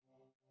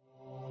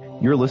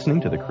You're listening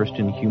to the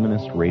Christian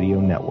Humanist Radio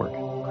Network,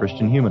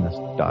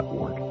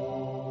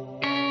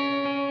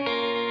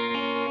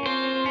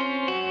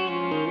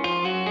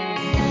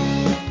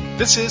 christianhumanist.org.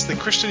 This is the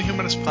Christian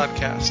Humanist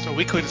Podcast, a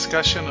weekly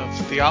discussion of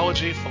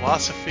theology,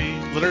 philosophy,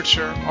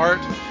 literature,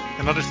 art,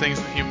 and other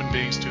things that human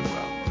beings do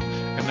well.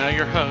 And now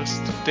your hosts,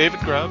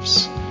 David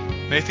Grubbs,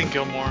 Nathan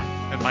Gilmore,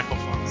 and Michael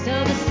Fong.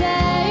 So the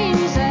same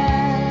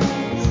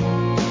says,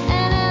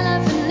 an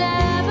elephant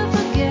never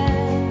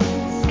forgets,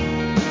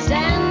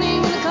 standing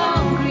in the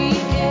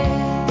concrete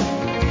gate,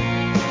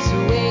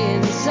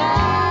 swaying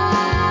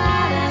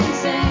inside and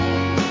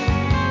insane.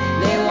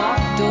 They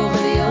walked over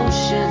the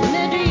ocean,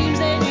 their dreams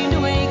they dreamed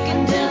awake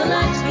until the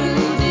lights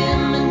grew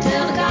dim,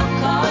 until the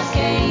cop cars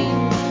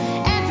came.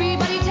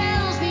 Everybody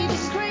tells me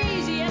this is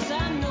crazy, yes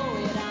I know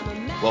it, I'm a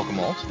man. Welcome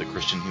all to the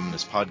Christian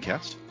Humanist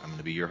Podcast. I'm going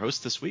to be your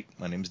host this week.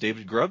 My name is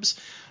David Grubbs.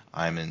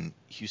 I'm in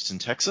Houston,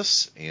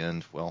 Texas,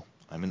 and, well,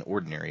 I'm an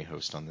ordinary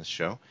host on this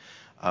show.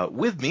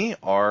 With me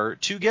are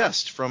two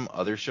guests from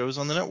other shows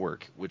on the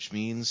network, which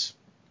means,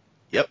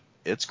 yep,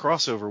 it's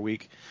crossover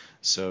week.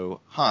 So,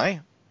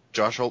 hi,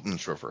 Josh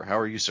Holtenshofer. How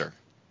are you, sir?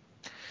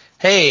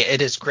 Hey,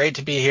 it is great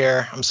to be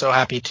here. I'm so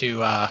happy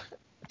to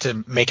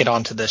make it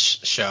onto this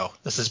show.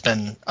 This has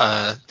been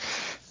a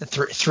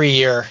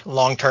three-year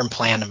long-term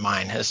plan of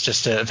mine, is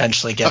just to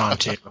eventually get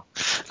onto,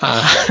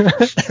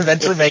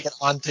 eventually make it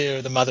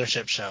onto the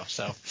mothership show.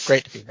 So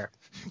great to be here.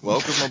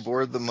 Welcome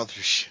aboard the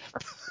mothership.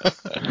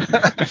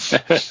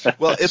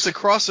 Well, it's a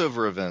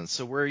crossover event,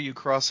 so where are you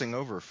crossing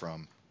over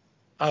from?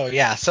 Oh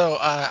yeah, so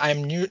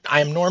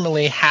I'm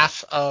normally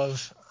half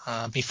of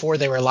Before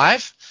They Were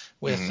Live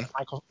with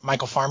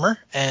Michael Farmer,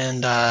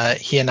 and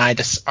he and I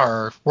just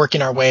are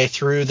working our way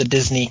through the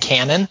Disney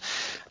canon.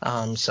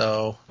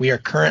 So we are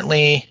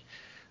currently,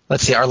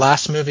 let's see, our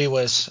last movie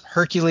was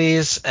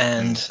Hercules,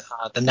 and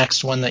the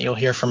next one that you'll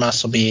hear from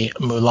us will be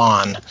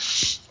Mulan.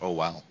 Oh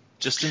wow,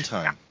 just in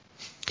time.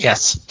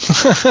 Yes.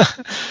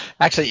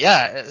 Actually,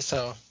 yeah.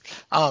 So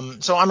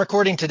I'm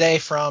recording today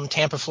from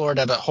Tampa,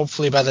 Florida, but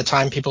hopefully by the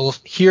time people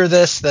hear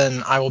this,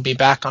 then I will be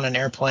back on an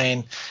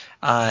airplane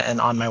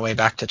and on my way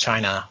back to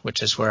China,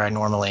 which is where I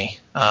normally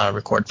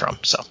record from.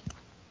 So.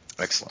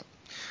 Excellent.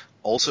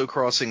 Also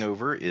crossing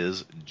over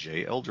is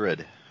Jay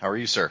Eldred. How are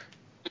you, sir?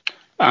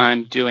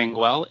 I'm doing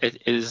well.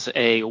 It is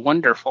a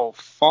wonderful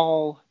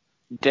fall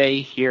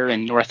day here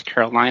in North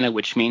Carolina,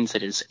 which means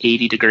it is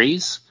 80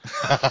 degrees.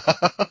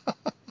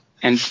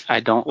 And I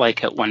don't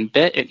like it one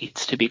bit. It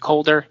needs to be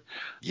colder.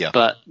 Yeah.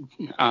 But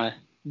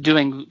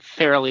doing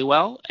fairly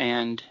well,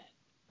 and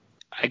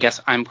I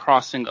guess I'm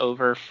crossing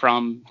over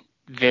from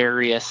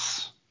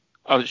various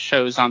other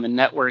shows on the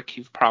network.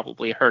 You've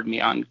probably heard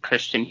me on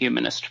Christian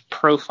Humanist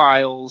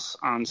Profiles,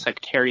 on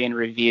Sectarian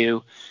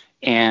Review,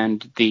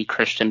 and the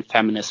Christian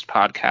Feminist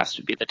Podcast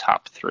would be the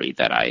top three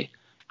that I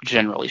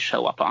generally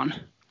show up on.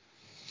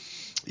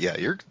 Yeah,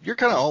 you're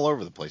kind of all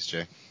over the place,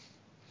 Jay.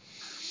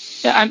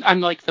 Yeah, I'm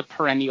like the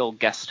perennial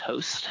guest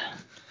host.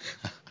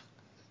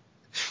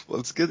 Well,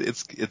 it's good.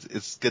 It's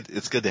good.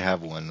 It's good to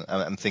have one.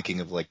 I'm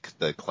thinking of like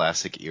the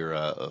classic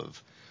era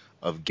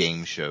of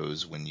game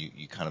shows when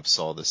you kind of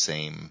saw the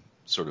same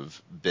sort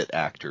of bit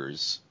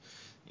actors,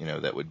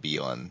 that would be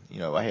on.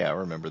 I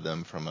remember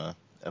them from a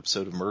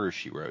episode of Murder,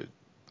 She Wrote,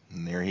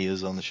 and there he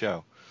is on the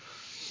show.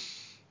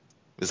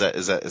 Is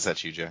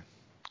that you, Jay?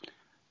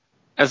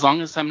 As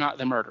long as I'm not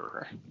the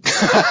murderer.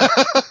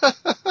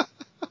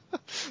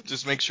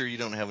 Just make sure you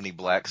don't have any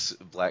black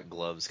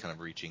gloves kind of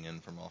reaching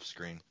in from off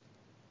screen.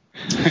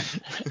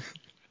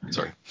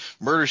 Sorry.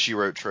 Murder, She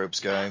Wrote tropes,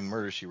 guy.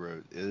 Murder, She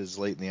Wrote. It is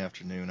late in the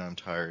afternoon. I'm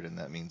tired, and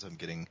that means I'm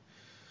getting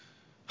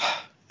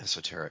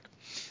esoteric.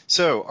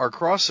 So, our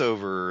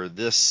crossover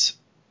this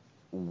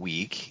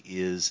week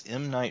is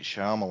M. Night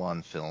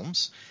Shyamalan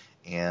films,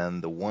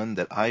 and the one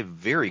that I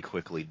very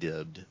quickly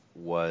did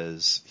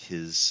was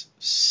his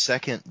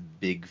second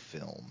big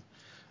film,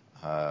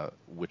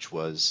 which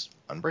was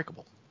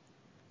Unbreakable.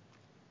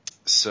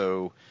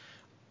 So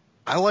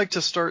I like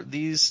to start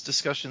these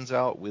discussions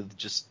out with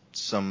just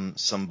some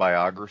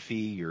biography,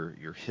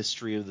 your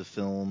history of the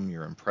film,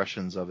 your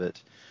impressions of it.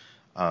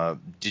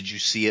 Did you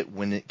see it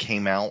when it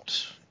came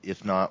out?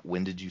 If not,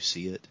 when did you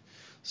see it?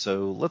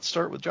 So let's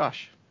start with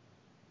Josh.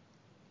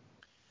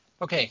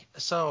 Okay,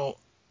 so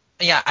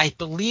yeah, I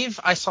believe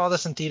I saw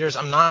this in theaters.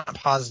 I'm not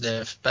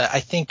positive, but I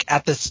think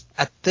at this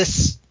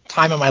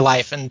time of my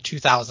life in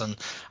 2000,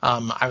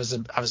 I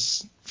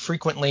was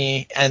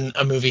frequently in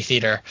a movie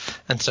theater,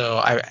 and so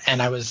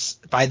I was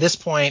by this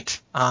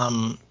point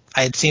I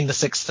had seen The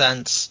Sixth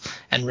Sense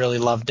and really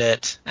loved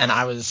it, and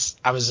I was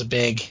a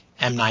big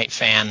M. Night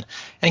fan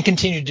and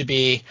continued to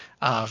be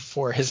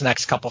for his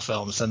next couple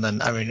films. And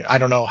then I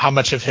don't know how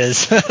much of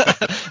his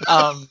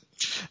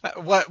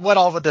what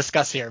all we'll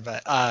discuss here,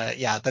 but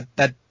yeah,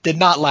 that did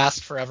not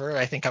last forever.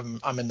 I think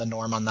I'm in the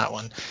norm on that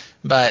one,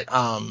 but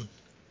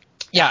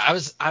yeah,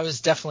 I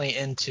was definitely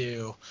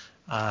into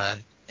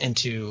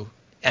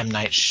M.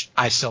 Night.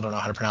 I still don't know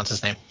how to pronounce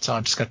his name, so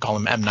I'm just gonna call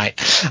him M. Night.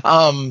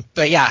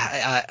 But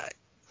yeah,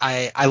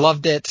 I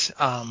loved it.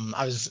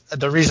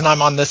 The reason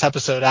I'm on this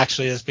episode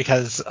actually is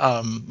because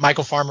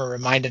Michael Farmer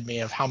reminded me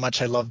of how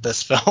much I loved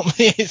this film.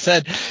 He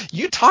said,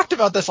 "You talked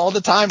about this all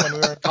the time when we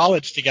were in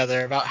college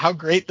together about how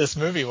great this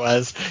movie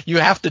was. You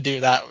have to do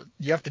that.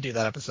 You have to do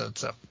that episode."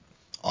 So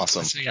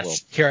Awesome. So yes, Well,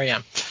 here I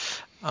am.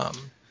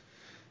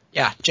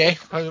 Yeah, Jay,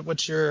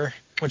 what's your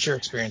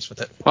experience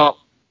with it? Well,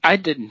 I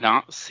did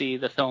not see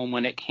the film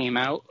when it came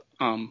out.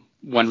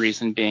 One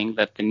reason being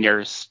that the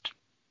nearest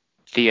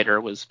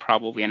theater was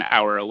probably an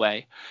hour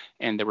away,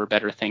 and there were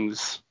better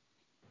things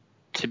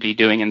to be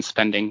doing and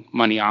spending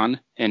money on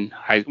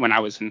when I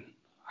was in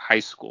high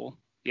school.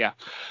 Yeah,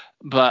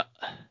 but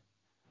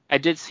I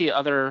did see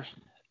other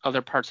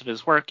parts of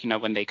his work.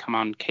 When they come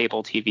on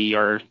cable TV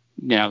or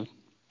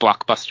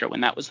Blockbuster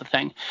when that was a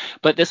thing.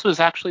 But this was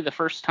actually the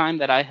first time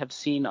that I have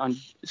seen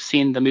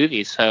the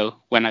movie. So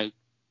when I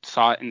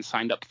saw it and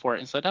signed up for it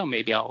and said, oh,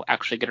 maybe I'll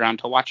actually get around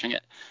to watching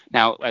it.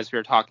 Now, as we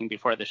were talking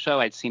before the show,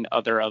 I'd seen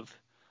other of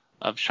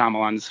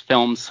Shyamalan's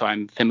films, so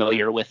I'm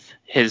familiar with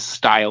his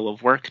style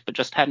of work, but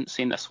just hadn't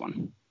seen this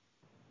one.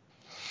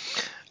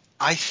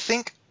 I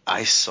think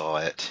I saw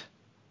it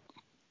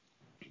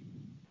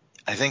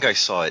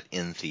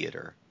in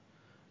theater,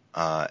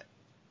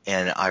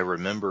 and I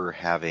remember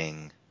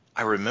having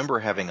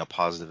a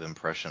positive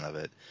impression of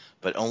it,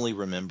 but only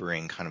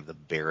remembering kind of the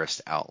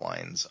barest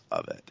outlines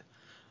of it.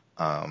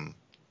 I'm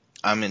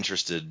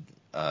interested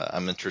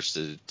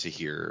to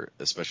hear,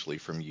 especially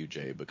from you,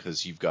 Jay,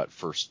 because you've got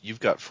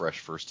fresh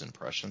first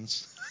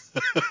impressions.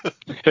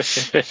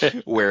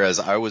 Whereas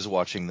I was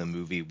watching the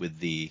movie with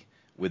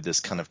this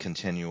kind of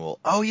continual,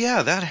 oh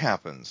yeah, that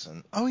happens,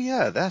 and oh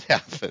yeah, that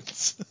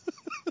happens,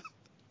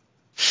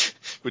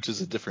 which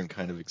is a different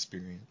kind of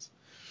experience.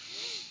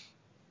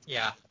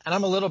 Yeah, and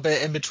I'm a little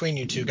bit in between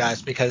you two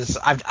guys because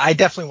I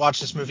definitely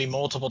watched this movie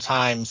multiple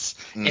times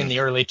in the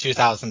early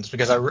 2000s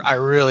because I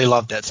really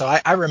loved it. So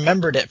I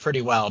remembered it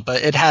pretty well,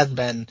 but it had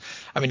been,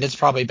 it's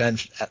probably been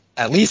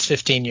at least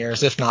 15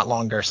 years, if not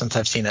longer, since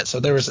I've seen it. So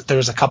there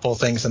was a couple of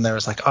things and there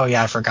was like, oh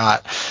yeah, I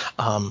forgot,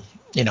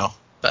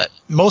 but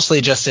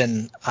mostly just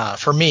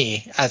for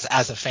me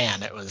as a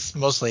fan, it was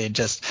mostly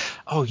just,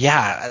 oh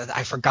yeah,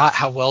 I forgot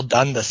how well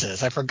done this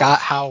is. I forgot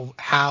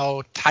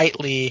how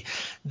tightly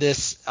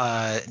this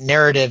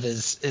narrative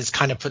is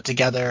kind of put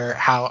together.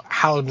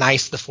 How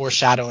nice the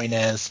foreshadowing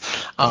is.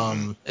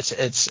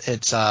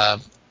 It's a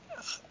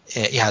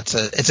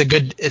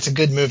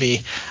good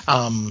movie.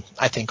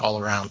 I think all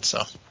around. So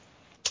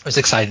it was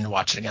exciting to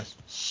watch it again.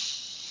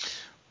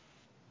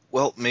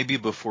 Well, maybe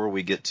before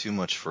we get too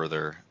much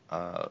further,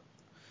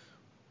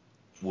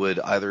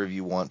 would either of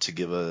you want to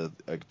give a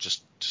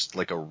just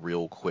like a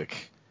real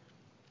quick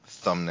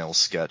thumbnail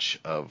sketch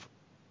of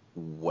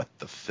what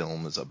the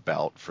film is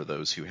about for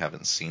those who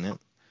haven't seen it?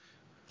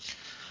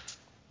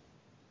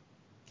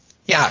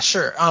 Yeah,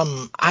 sure.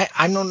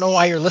 I don't know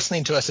why you're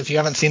listening to us. If you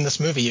haven't seen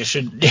this movie, you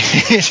should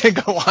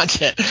go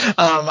watch it.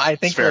 I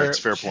think it's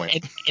fair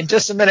point. In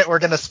just a minute, we're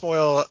going to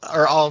spoil,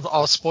 or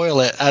I'll spoil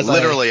it as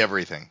literally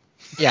everything.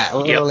 Yeah,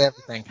 literally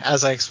everything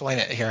as I explain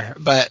it here.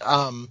 But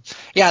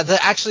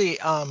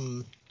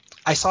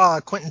I saw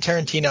Quentin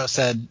Tarantino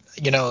said,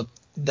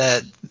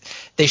 that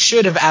they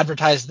should have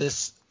advertised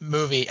this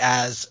movie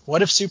as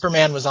what if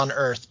Superman was on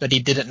Earth, but he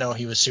didn't know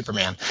he was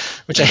Superman,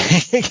 which I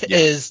think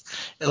is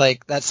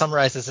like that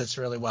summarizes it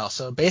really well.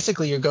 So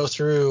basically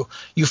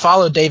you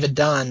follow David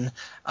Dunn,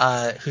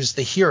 who's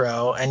the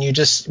hero, and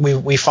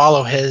we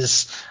follow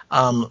his,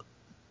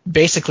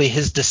 basically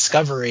his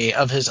discovery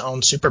of his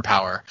own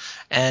superpower.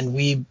 And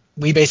we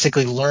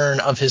basically learn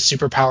of his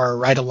superpower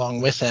right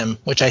along with him,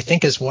 which I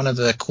think is one of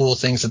the cool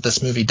things that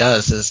this movie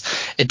does, is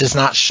it does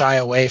not shy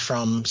away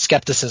from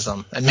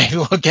skepticism. And maybe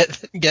we'll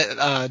get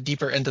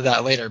deeper into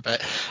that later.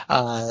 But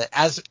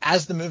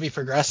as the movie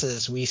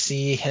progresses, we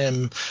see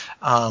him,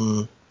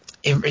 the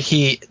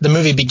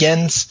movie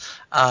begins,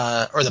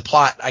 or the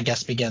plot, I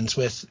guess, begins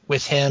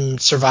with him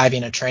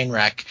surviving a train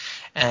wreck,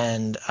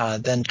 and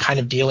then kind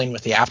of dealing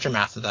with the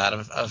aftermath of that,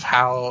 of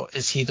how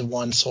is he the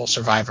one sole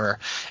survivor.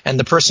 And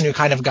the person who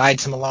kind of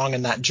guides him along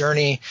in that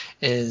journey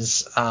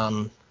is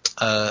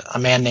a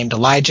man named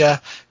Elijah,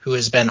 who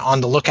has been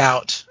on the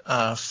lookout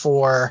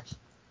for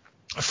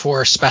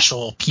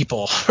special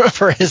people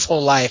for his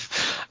whole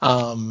life,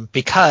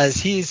 because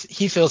he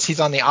feels he's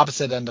on the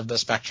opposite end of the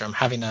spectrum,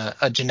 having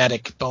a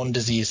genetic bone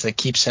disease that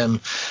keeps him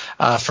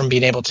from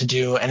being able to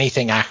do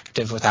anything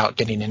active without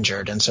getting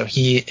injured. And so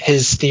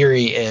his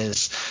theory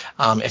is,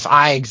 if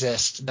I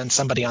exist, then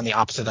somebody on the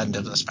opposite end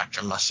of the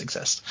spectrum must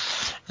exist.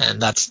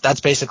 And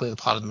that's basically the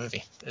plot of the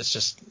movie. It's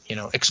just,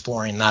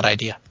 exploring that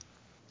idea.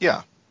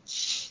 Yeah.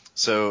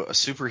 So a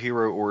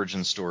superhero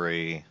origin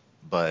story,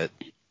 but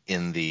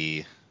in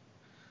the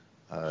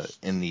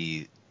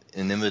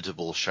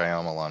inimitable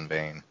Shyamalan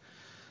vein.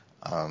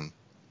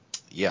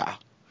 Yeah.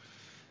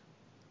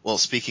 Well,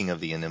 speaking of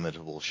the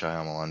inimitable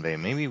Shyamalan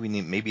vein,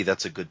 maybe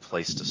that's a good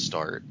place to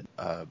start,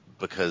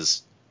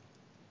 because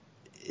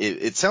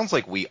it sounds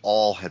like we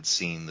all had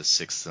seen The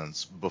Sixth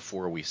Sense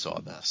before we saw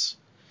this.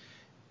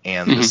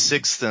 And The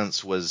Sixth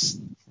Sense was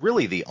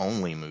really the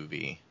only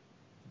movie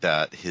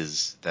that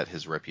his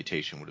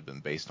reputation would have been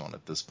based on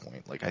at this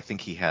point. Like, I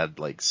think he had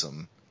like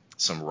some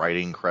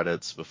writing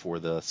credits before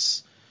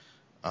this,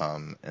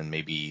 and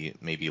maybe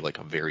like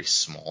a very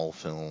small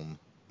film,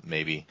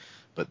 maybe.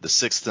 But The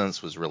Sixth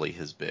Sense was really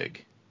his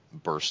big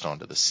burst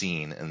onto the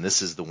scene, and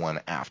this is the one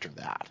after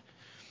that.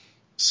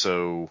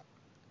 So,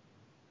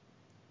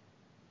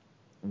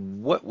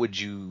 what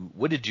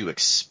did you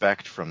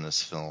expect from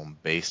this film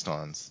based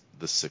on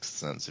The Sixth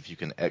Sense? If you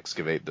can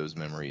excavate those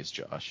memories,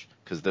 Josh,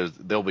 because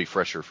they'll be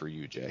fresher for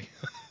you, Jay.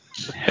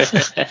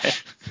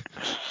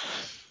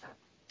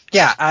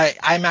 Yeah,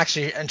 I'm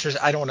actually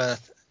interested. I don't want to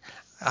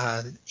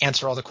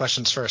answer all the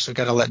questions first. We've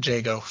got to let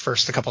Jay go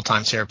first a couple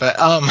times here. But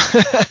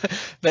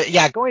but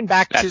yeah, going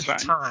back to the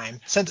time,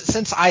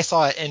 since I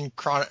saw it in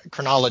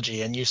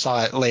chronology and you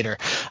saw it later,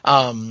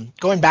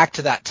 going back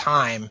to that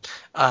time,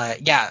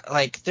 yeah,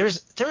 like there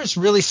was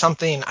really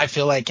something I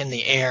feel like in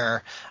the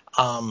air.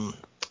 And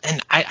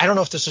I don't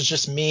know if this was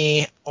just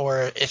me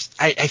or if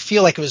I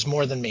feel like it was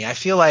more than me. I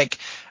feel like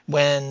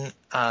when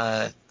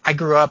I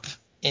grew up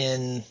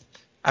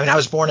I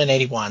was born in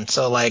 81.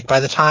 So like by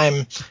the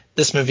time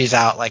this movie's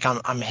out, like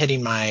I'm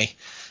hitting my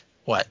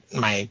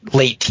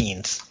late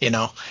teens, you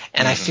know?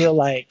 And I feel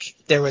like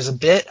there was a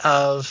bit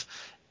of,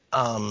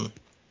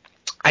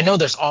 I know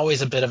there's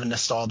always a bit of a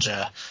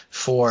nostalgia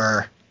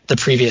for the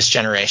previous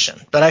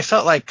generation, but I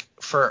felt like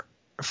for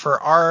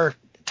our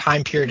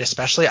time period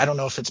especially, I don't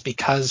know if it's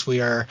because we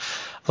are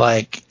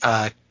like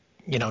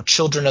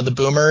children of the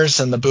boomers,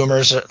 and the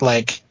boomers are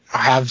like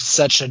have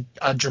such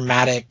a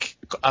dramatic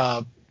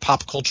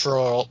pop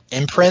cultural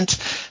imprint,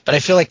 but I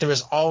feel like there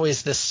was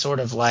always this sort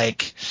of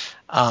like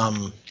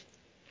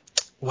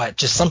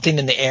just something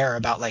in the air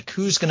about like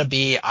who's going to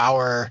be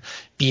our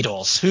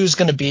Beatles, who's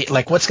going to be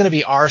like what's going to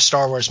be our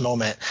Star Wars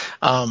moment,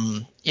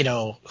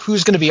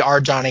 who's going to be our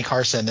Johnny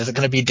Carson, is it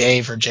going to be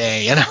Dave or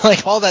Jay,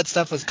 like all that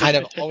stuff was kind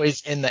of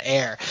always in the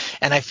air.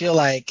 And I feel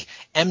like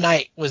M.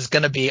 Night was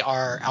going to be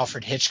our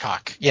Alfred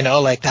Hitchcock,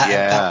 like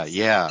that.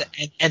 Yeah.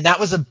 And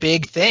that was a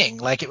big thing.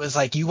 Like it was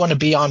like you want to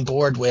be on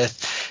board with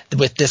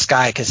this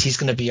guy because he's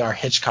going to be our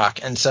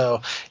Hitchcock. And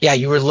so yeah,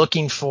 you were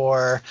looking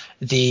for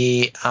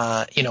the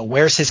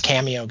where's his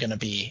cameo going to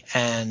be,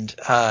 and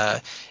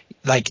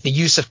like the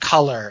use of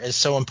color is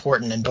so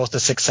important in both The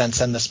Sixth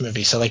Sense and this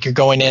movie. So like you're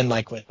going in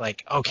like with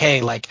like,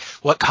 okay, like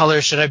what color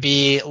should I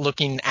be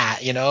looking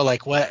at?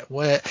 Like what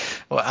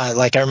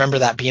like I remember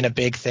that being a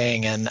big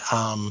thing. And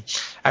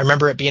I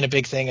remember it being a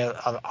big thing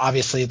of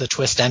obviously the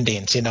twist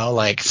endings,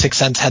 like Sixth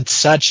Sense had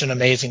such an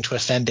amazing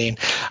twist ending.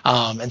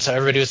 And so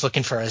everybody was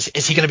looking for, is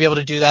he going to be able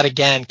to do that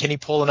again? Can he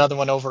pull another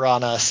one over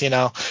on us?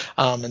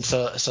 And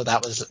so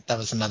that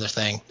was another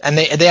thing. And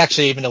they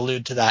actually even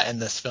allude to that in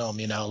this film,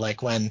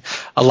 like when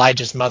Elijah's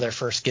mother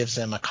first gives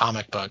him a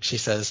comic book, they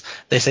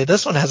say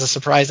this one has a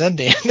surprise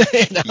ending.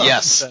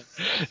 Yes. So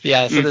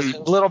there's a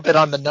little bit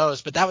on the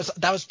nose, but that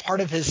was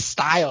part of his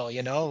style,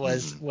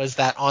 was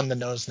that on the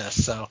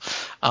noseness. So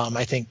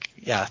I think,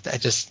 yeah,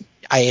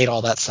 I ate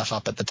all that stuff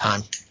up at the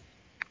time.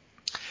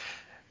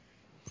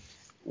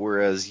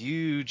 Whereas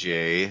you,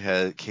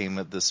 Jay, came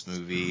at this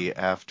movie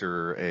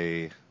after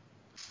a,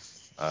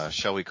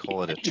 shall we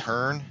call it a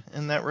turn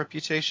in that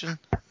reputation?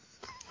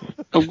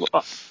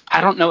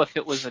 I don't know if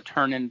it was a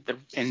turn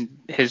in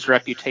his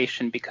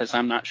reputation, because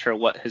I'm not sure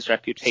what his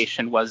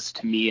reputation was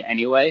to me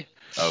anyway.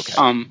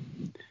 Okay.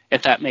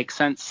 If that makes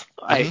sense.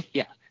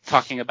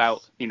 Talking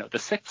about, The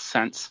Sixth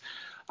Sense,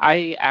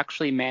 I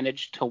actually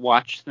managed to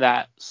watch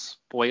that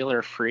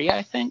spoiler free,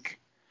 I think.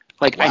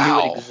 Like,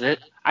 wow.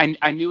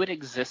 I knew it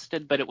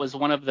existed, but it was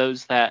one of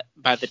those that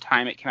by the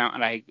time it came out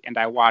and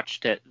I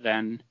watched it,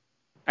 then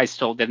I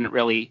still didn't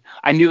really.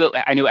 I knew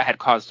it had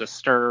caused a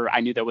stir. I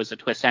knew there was a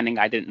twist ending.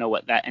 I didn't know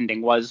what that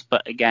ending was.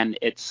 But again,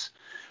 it's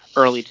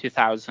early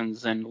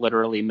 2000s and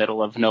literally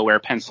middle of nowhere,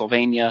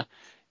 Pennsylvania.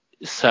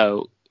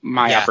 So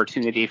my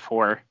opportunity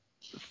for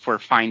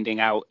finding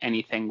out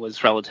anything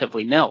was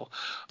relatively nil.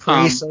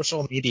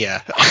 Pre-social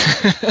media.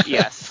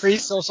 Yes.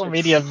 Pre-social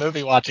media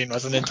movie watching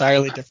was an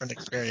entirely different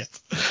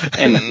experience.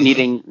 And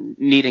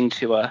needing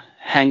to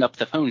hang up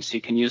the phone so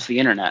you can use the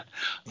internet.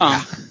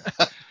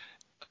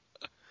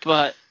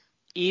 But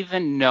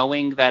even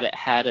knowing that it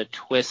had a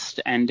twist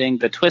ending,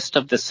 the twist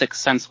of The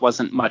Sixth Sense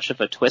wasn't much of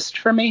a twist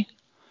for me.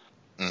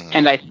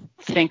 And I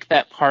think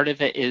that part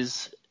of it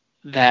is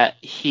that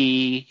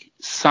he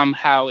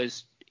somehow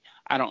is,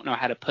 I don't know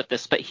how to put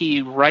this, but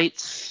he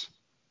writes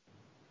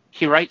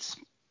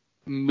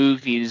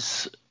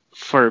movies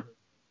for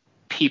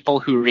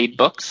people who read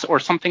books or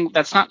something.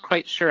 That's not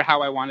quite sure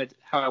how I want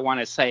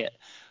to say it.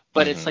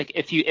 But it's like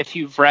if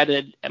you've read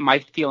it, my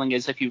feeling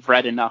is if you've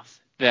read enough,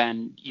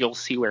 then you'll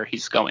see where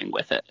he's going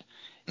with it.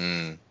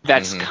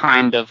 That's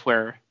kind of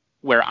where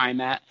I'm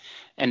at.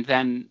 And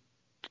then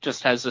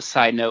just as a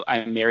side note,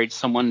 I married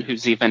someone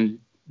who's even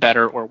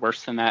better or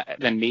worse than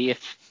me,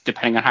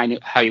 depending on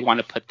how you want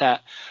to put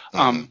that.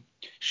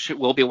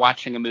 We'll be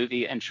watching a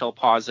movie and she'll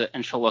pause it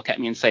and she'll look at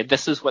me and say,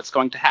 this is what's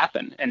going to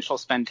happen. And she'll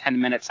spend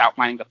 10 minutes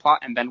outlining the plot,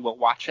 and then we'll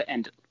watch it.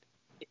 And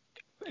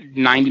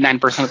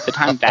 99% of the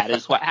time, that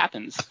is what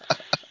happens.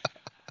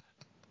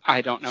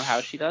 I don't know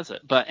how she does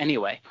it. But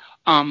anyway,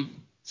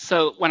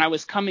 so when I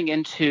was coming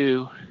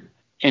into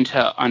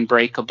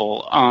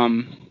Unbreakable,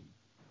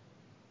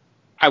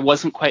 I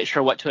wasn't quite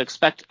sure what to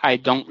expect. I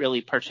don't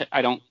want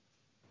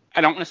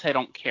to say I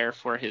don't care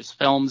for his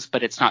films,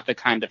 but it's not the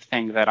kind of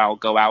thing that I'll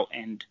go out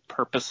and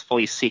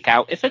purposefully seek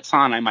out. If it's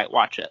on, I might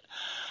watch it.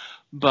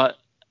 But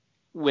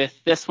with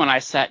this one, I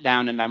sat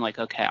down and I'm like,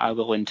 okay, I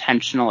will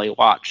intentionally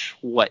watch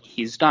what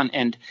he's done.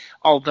 And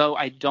although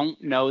I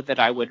don't know that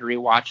I would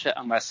rewatch it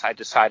unless I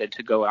decided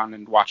to go on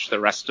and watch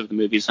the rest of the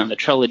movies in the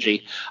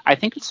trilogy, I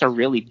think it's a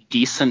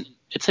decent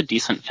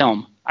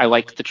film. I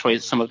like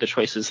some of the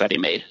choices that he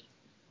made.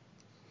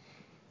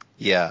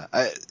 Yeah,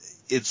 I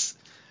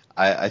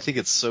think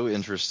it's so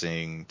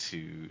interesting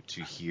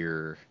to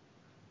hear,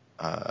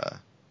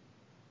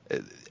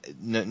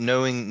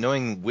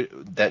 knowing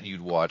that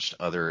you'd watched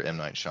other M.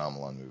 Night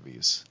Shyamalan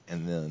movies,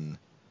 and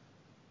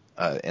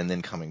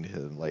then coming to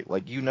him, like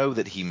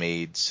that he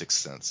made Sixth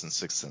Sense, and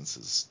Sixth Sense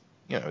is,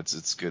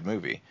 it's a good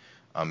movie.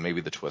 Maybe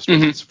the twist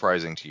wasn't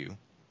surprising to you,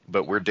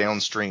 but we're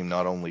downstream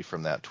not only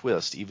from that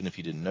twist. Even if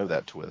you didn't know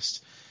that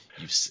twist,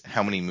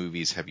 how many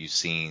movies have you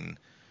seen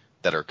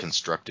that are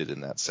constructed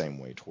in that same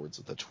way towards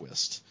the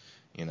twist?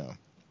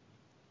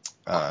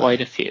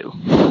 Quite a few.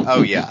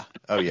 Oh yeah.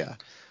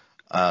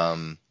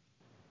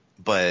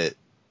 But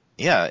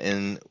yeah,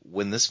 and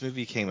when this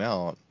movie came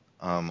out,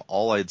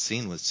 all I'd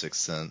seen was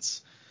Sixth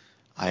Sense.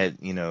 I had,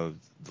 The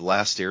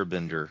Last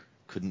Airbender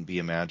couldn't be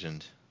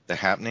imagined. The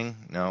Happening,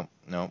 no,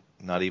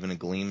 not even a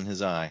gleam in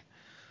his eye.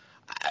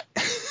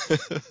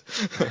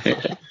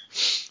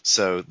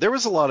 So there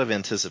was a lot of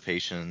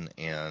anticipation,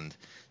 and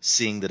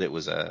seeing that it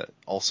was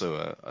also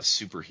a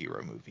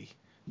superhero movie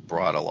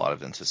brought a lot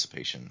of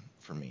anticipation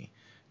for me,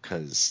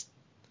 because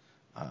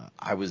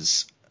I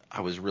was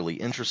really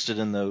interested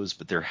in those,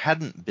 but there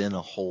hadn't been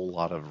a whole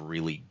lot of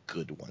really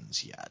good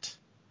ones yet.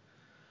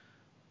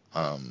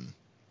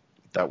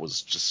 It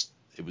was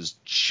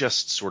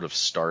just sort of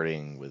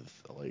starting with,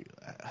 like,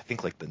 I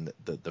think like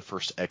the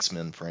first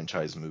X-Men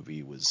franchise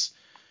movie was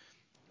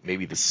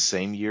maybe the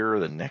same year or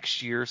the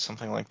next year,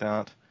 something like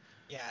that.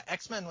 Yeah,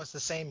 X-Men was the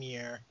same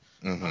year.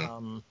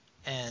 Mm-hmm.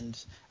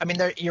 And I mean,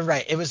 you're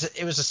right. It was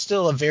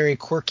still a very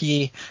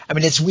quirky. I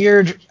mean, it's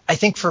weird, I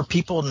think, for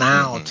people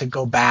now to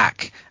go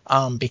back,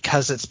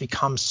 because it's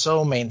become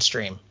so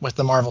mainstream with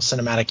the Marvel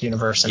Cinematic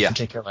Universe in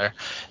particular,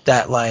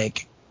 that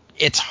like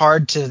it's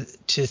hard to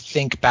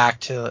think back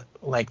to,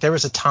 like, there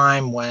was a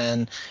time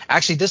when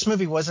actually this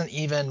movie wasn't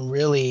even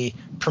really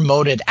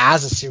promoted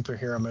as a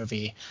superhero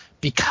movie,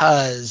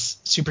 because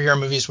superhero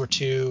movies were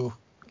too,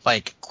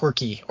 like,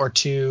 quirky or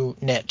too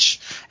niche,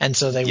 and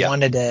so they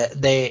wanted to,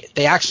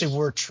 they actually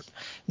were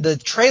the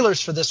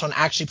trailers for this one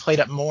actually played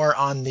up more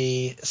on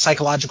the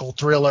psychological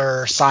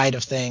thriller side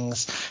of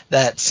things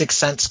that Sixth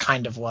Sense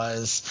kind of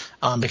was,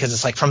 because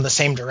it's like from the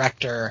same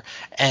director,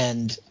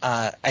 and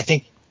I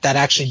think that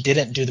actually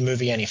didn't do the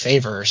movie any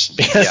favors,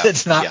 because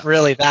it's not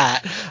really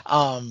that,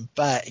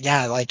 but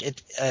yeah, like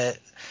it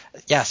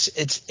yes,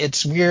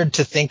 it's weird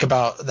to think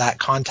about that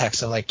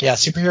context of, like,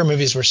 superhero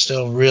movies were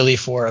still really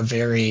for a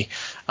very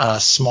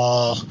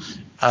small,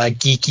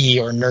 geeky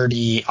or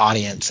nerdy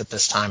audience at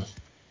this time.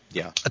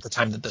 Yeah. At the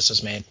time that this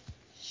was made.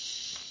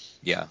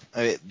 Yeah,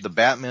 the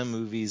Batman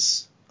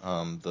movies,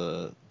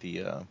 the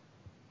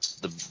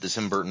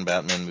Tim Burton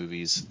Batman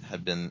movies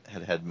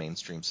had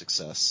mainstream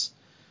success.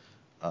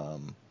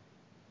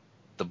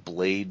 The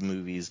Blade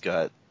movies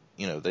got,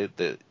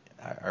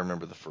 I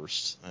remember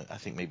I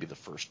think maybe the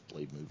first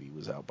Blade movie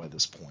was out by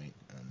this point,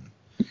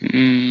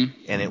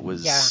 and it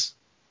was,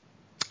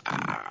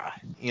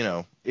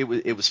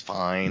 it was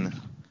fine,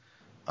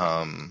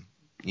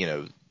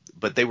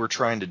 but they were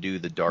trying to do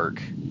the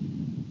dark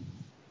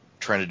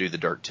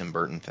Tim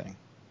Burton thing,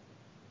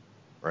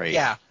 right?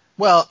 Yeah.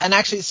 Well, and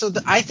actually, so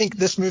I think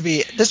this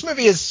movie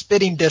is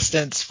spitting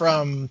distance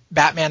from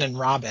Batman and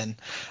Robin.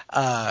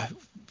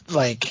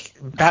 Like,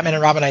 Batman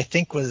and Robin, I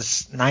think,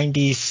 was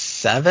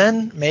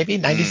 97, maybe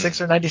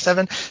 96 or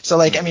 97. So,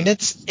 like, I mean,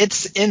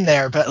 it's in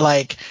there, but,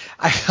 like,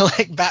 I feel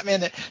like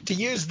Batman, to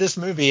use this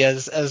movie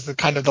as the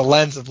kind of the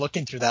lens of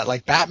looking through that,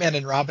 like, Batman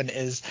and Robin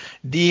is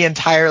the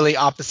entirely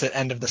opposite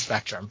end of the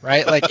spectrum,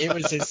 right? Like, it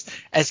was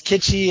as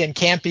kitschy and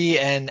campy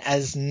and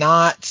as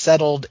not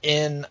settled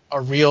in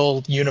a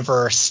real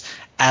universe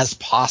as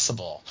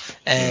possible.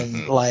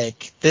 And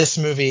like, this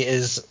movie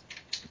is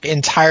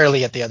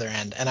entirely at the other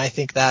end, and I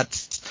think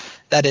that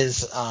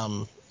is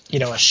a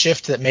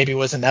shift that maybe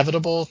was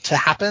inevitable to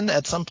happen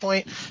at some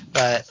point,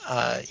 but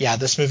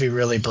this movie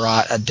really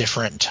brought a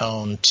different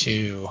tone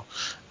to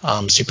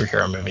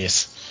superhero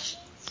movies.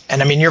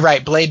 And I mean, you're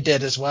right, Blade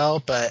did as well,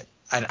 but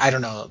I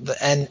don't know,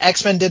 and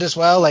X-Men did as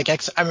well. Like,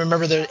 I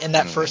remember in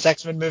that first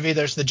X-Men movie,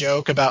 there's the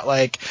joke about,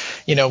 like,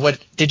 what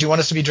did you want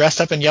us to be dressed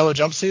up in yellow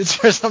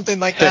jumpsuits or something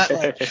like that?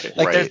 Like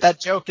Right. There's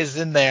that joke is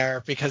in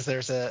there because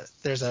there's a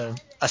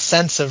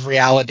sense of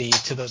reality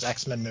to those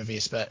X-Men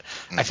movies, but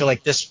I feel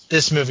like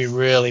this movie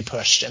really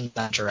pushed in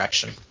that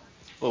direction.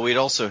 Well, we'd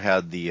also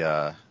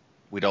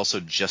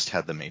just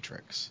had the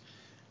Matrix,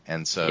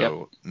 and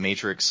so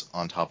Matrix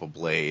on top of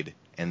Blade,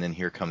 and then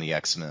here come the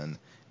X-Men,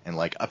 and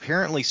like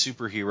apparently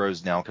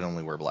superheroes now can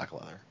only wear black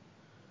leather.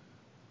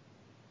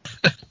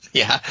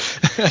 Yeah,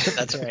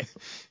 that's right.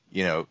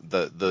 You know,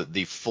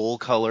 the full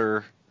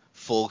color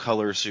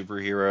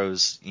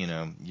superheroes, you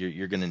know,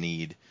 you're gonna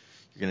need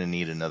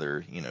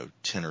another, you know,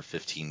 10 or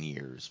 15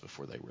 years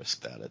before they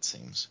risk that, it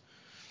seems.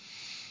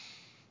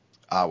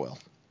 Well,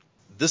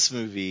 this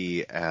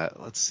movie,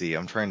 let's see,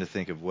 I'm trying to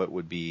think of what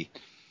would be.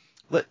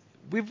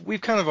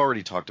 We've kind of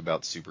already talked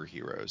about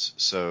superheroes,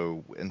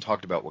 and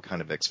talked about what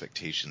kind of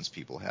expectations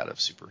people had of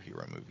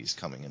superhero movies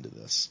coming into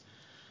this,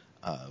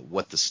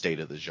 what the state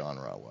of the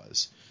genre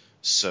was.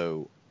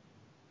 So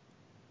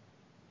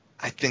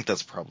I think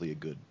that's probably a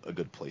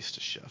good place to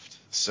shift.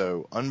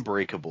 So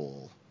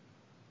Unbreakable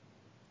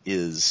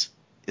it's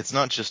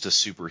not just a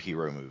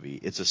superhero movie,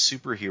 it's a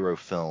superhero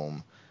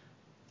film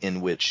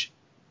in which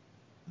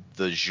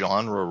the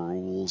genre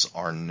rules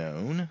are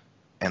known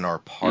and are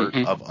part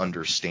of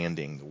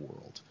understanding the world.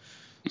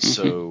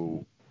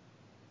 So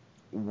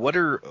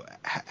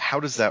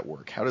how does that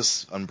work? How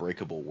does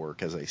Unbreakable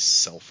work as a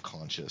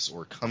self-conscious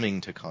or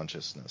coming to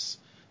consciousness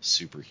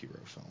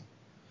superhero film?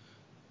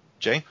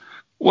 Jay?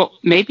 Well,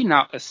 maybe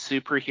not a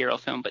superhero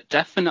film, but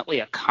definitely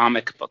a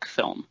comic book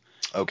film.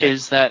 Okay.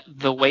 Is that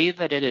the way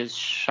that it is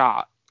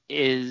shot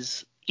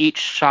is each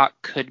shot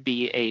could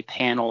be a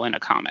panel in a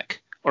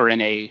comic or in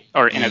a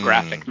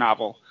graphic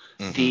novel.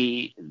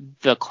 The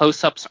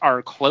close-ups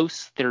are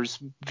close. There's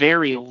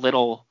very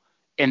little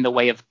in the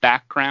way of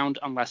background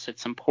unless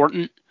it's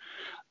important.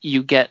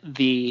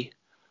 There's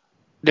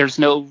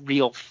no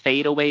real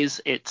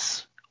fadeaways.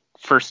 It's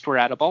first we're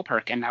at a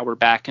ballpark and now we're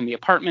back in the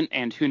apartment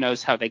and who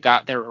knows how they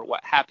got there or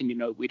what happened. You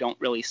know, we don't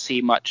really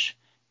see much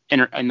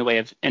in the way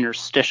of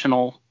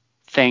interstitial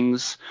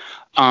things.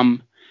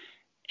 And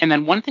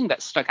then one thing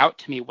that stuck out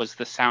to me was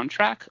the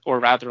soundtrack, or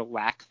rather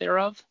lack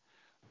thereof.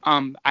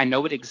 I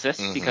know it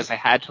exists because I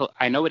had to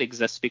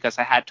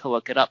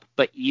look it up,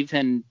 but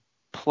even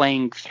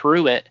playing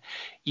through it,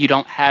 you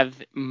don't have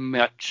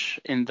much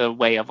in the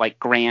way of like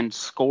grand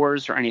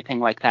scores or anything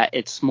like that.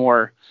 It's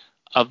more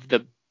of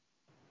the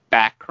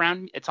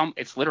background.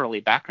 It's literally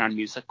background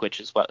music, which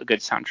is what a good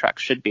soundtrack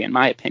should be, in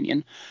my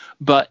opinion.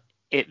 But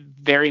it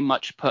very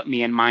much put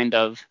me in mind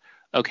of,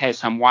 okay,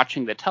 so I'm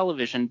watching the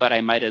television, but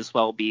I might as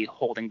well be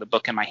holding the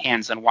book in my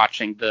hands and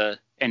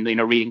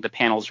reading the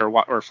panels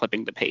or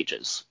flipping the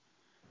pages.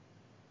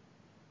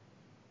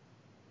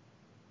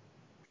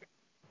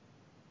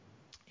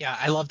 Yeah,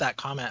 I love that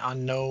comment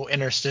on no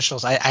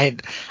interstitials. I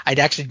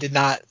actually did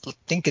not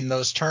think in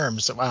those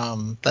terms.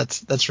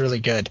 That's really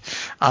good.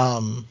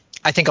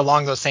 I think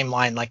along those same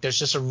line, like there's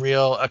just a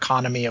real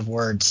economy of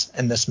words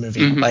in this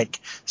movie. Like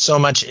so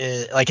much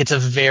is like it's a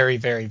very,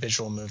 very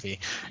visual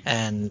movie,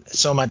 and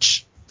so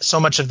much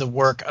of the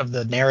work of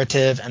the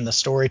narrative and the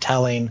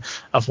storytelling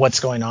of what's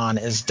going on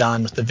is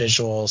done with the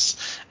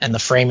visuals and the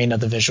framing of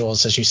the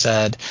visuals, as you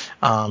said.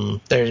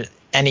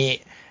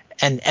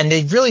 And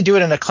they really do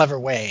it in a clever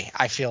way,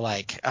 I feel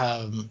like.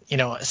 You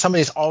know,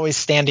 somebody's always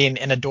standing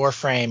in a door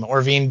frame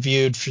or being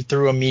viewed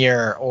through a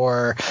mirror,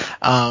 or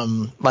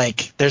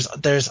like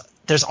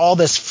there's all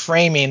this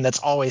framing that's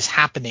always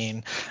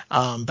happening,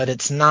 but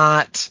it's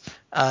not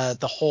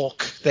the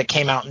Hulk that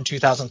came out in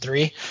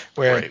 2003,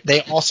 where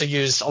they also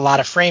used a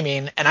lot of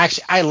framing. And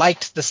actually, I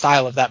liked the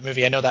style of that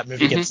movie. I know that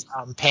movie gets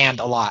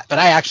panned a lot, but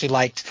I actually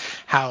liked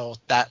how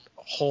that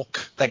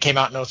Hulk that came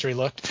out in 2003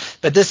 looked.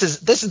 But this is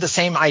the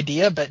same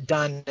idea, but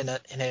done in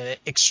an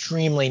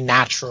extremely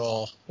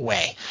natural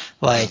way.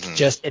 Like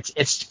just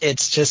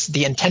it's just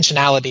the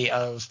intentionality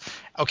of,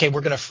 okay,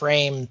 we're going to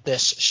frame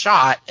this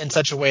shot in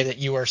such a way that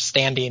you are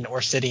standing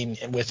or sitting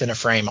within a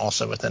frame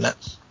also within it.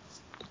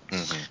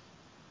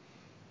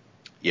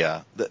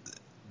 Yeah,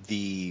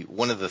 the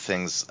one of the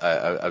things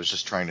I was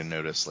just trying to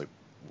notice, like,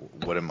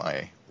 what am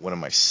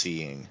I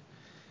seeing?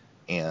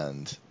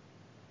 And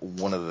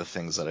one of the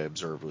things that I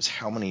observed was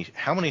how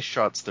many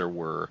shots there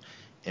were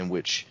in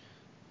which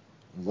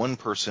one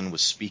person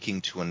was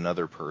speaking to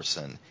another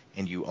person,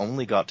 and you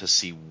only got to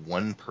see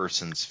one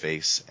person's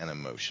face and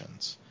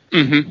emotions.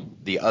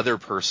 The other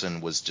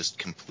person was just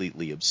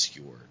completely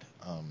obscured.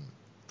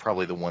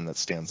 Probably the one that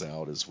stands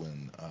out is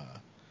when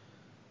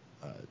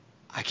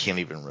I can't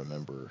even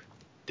remember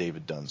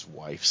David Dunn's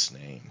wife's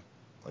name.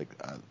 Like,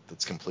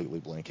 that's completely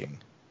blanking.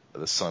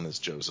 The son is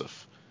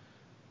Joseph.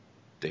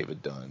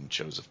 David Dunn,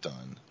 Joseph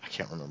Dunn. I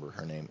can't remember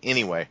her name.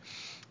 Anyway,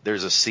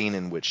 there's a scene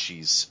in which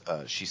she's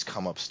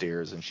come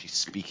upstairs and she's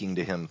speaking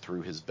to him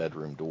through his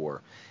bedroom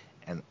door,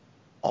 and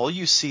all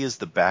you see is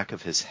the back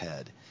of his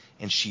head,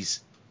 and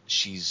she's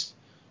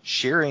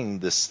sharing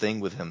this thing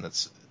with him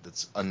that's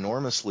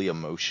enormously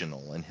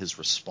emotional, and his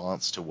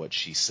response to what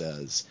she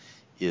says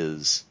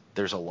is,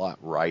 there's a lot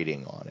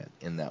riding on it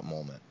in that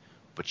moment,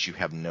 but you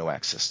have no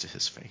access to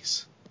his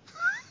face.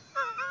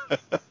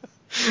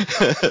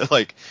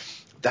 Like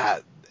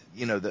that,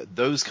 you know,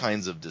 those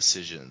kinds of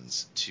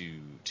decisions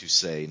to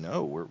say,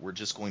 no, we're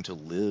just going to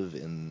live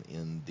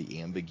in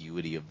the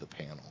ambiguity of the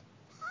panel.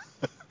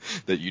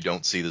 That you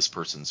don't see this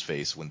person's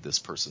face when this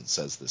person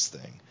says this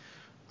thing.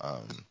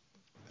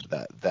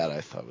 that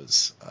I thought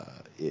was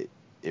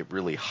it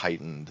really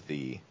heightened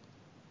the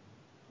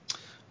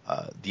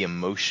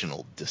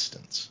emotional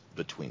distance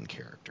between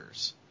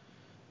characters.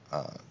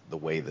 The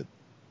way that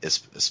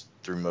is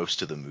through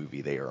most of the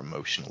movie they are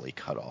emotionally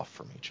cut off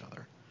from each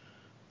other,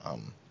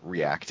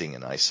 reacting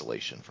in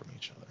isolation from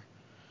each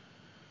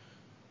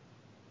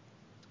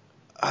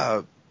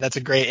other. That's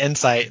a great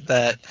insight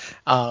that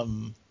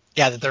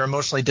that they're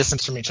emotionally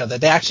distanced from each other.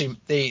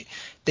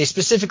 They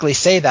specifically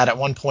say that at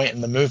one point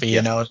in the movie.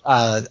 Yeah.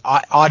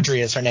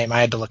 Audrey is her name.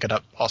 I had to look it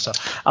up also.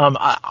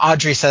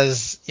 Audrey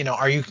says,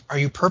 are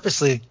you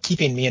purposely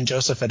keeping me and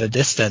Joseph at a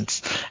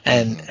distance?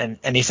 And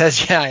he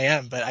says, yeah, I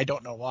am, but I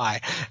don't know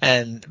why.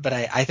 But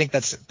I think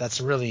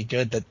that's really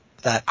good that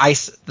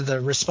the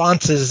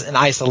responses in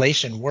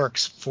isolation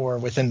works for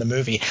within the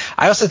movie.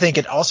 I also think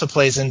it also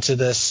plays into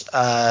this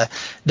the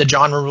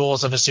genre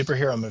rules of a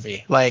superhero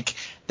movie. Like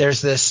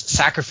there's this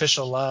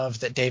sacrificial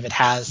love that David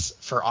has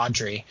for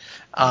Audrey,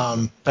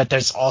 but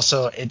there's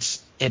also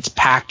it's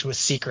packed with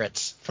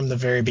secrets from the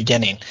very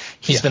beginning.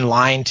 He's been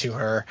lying to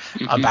her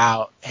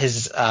about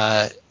his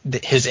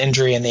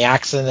injury in the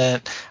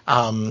accident.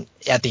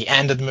 At the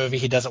end of the movie,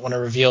 he doesn't want to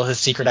reveal his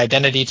secret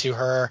identity to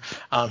her.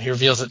 He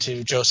reveals it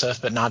to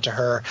Joseph, but not to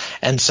her.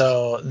 And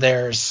so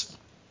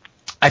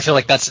I feel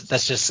like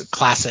that's just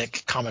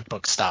classic comic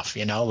book stuff,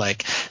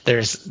 like there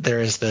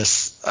is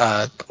this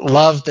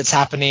love that's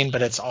happening,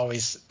 but it's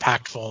always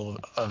packed full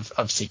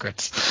of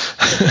secrets.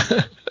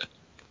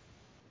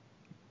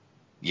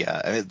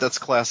 Yeah, I mean, that's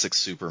classic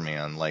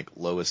Superman, like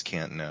Lois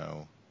can't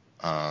know,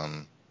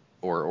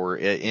 or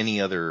any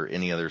other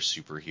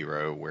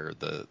superhero where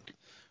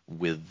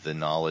with the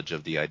knowledge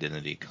of the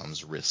identity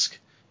comes risk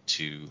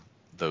to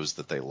those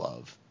that they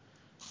love.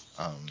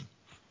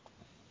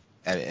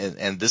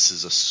 And this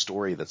is a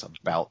story that's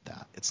about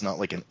that. It's not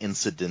like an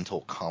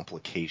incidental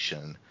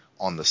complication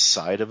on the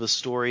side of a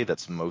story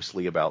that's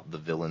mostly about the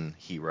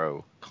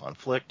villain-hero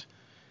conflict.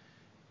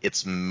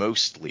 It's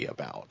mostly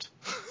about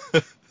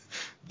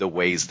the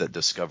ways that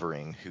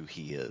discovering who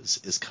he is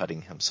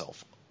cutting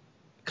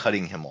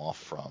him off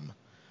from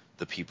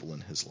the people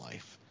in his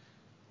life.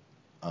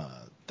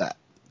 That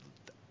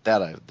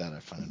I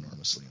find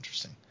enormously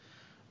interesting.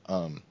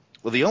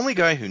 Well, the only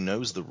guy who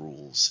knows the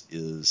rules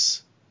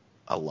is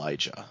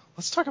Elijah.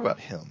 Let's talk about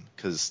him,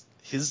 because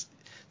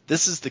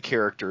this is the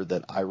character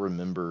that I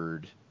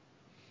remembered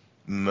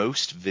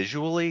most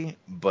visually,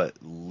 but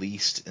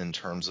least in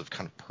terms of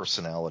kind of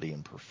personality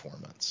and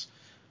performance.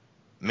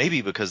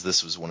 Maybe because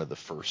this was one of the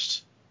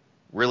first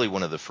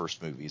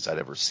movies I'd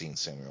ever seen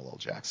Samuel L.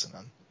 Jackson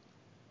in.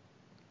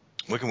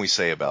 What can we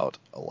say about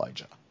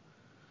Elijah?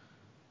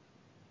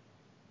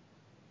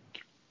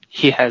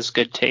 He has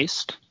good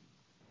taste.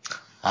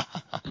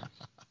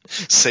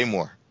 Say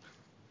more.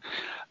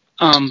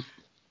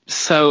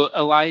 So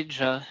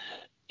Elijah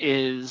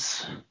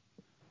is,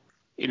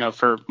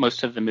 for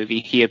most of the movie,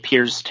 he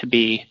appears to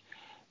be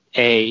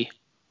a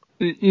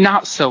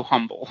not so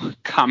humble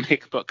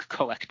comic book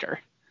collector.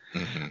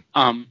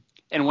 Mm-hmm.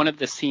 And one of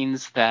the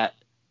scenes that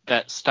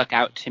stuck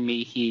out to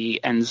me, he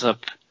ends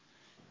up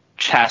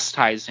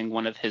chastising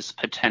one of his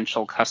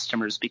potential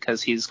customers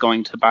because he's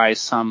going to buy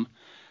some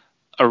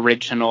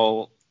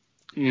original,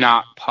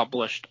 not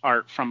published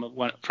art from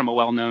a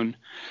well-known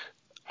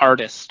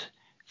artist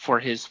for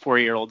his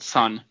 4-year-old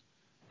son,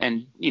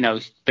 and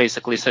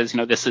basically says,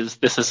 this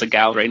is a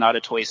gallery, not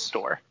a toy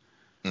store.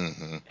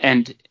 Mm-hmm.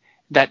 And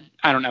that,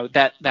 I don't know,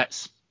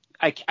 that's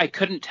I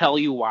couldn't tell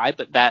you why,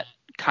 but that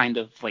kind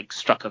of like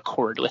struck a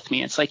chord with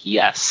me. It's like,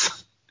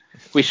 yes,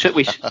 we should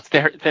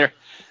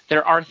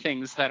there are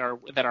things that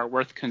are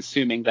worth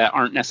consuming that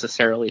aren't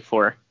necessarily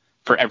for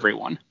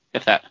everyone.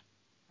 If that,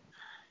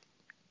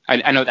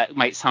 I know that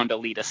might sound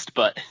elitist,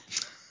 but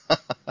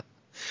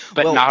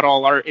well, not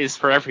all art is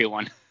for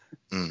everyone.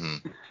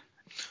 Mm-hmm.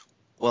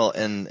 Well,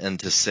 and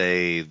to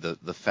say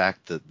the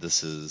fact that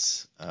this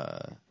is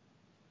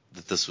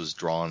that this was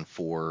drawn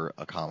for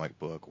a comic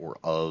book or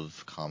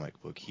of comic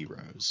book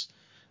heroes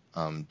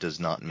does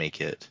not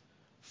make it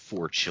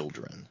for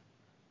children.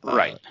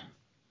 Right.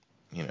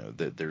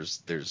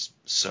 There's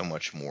so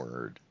much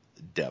more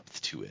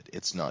depth to it.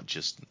 It's not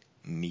just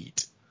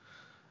neat.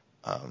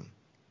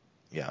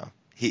 Yeah.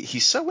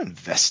 He's so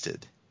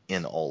invested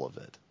in all of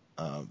it.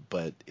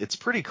 But it's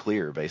pretty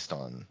clear based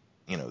on,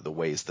 the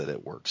ways that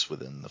it works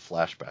within the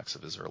flashbacks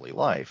of his early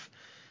life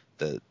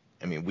that,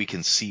 we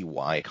can see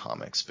why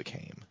comics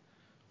became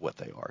what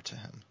they are to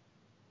him.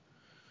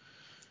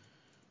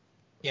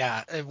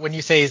 Yeah, when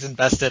you say he's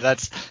invested,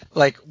 that's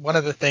like one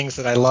of the things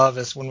that I love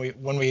is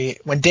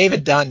when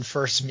David Dunn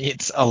first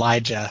meets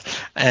Elijah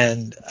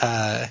and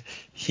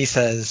he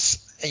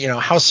says,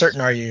 how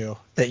certain are you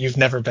that you've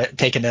never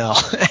taken ill?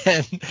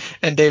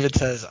 And David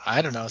says,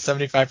 I don't know,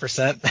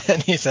 75%.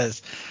 And he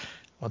says,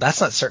 well,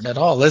 that's not certain at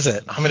all, is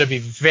it? I'm going to be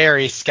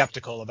very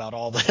skeptical about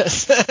all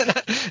this.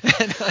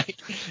 And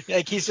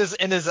like he's just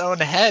in his own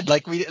head.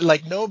 Like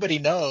nobody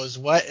knows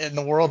what in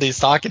the world he's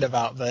talking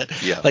about, but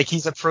Yeah. like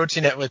he's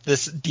approaching it with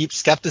this deep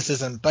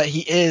skepticism, but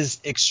he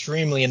is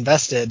extremely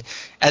invested.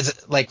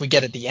 As like we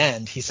get at the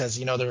end, he says,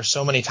 there were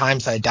so many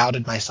times I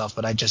doubted myself,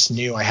 but I just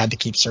knew I had to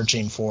keep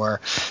searching for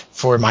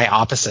my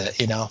opposite,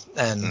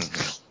 and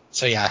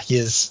so yeah, he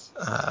is.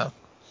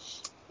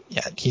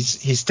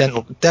 He's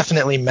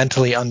definitely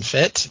mentally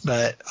unfit,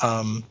 but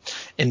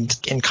in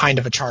kind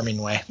of a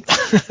charming way.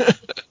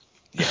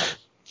 Yeah.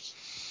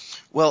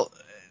 Well,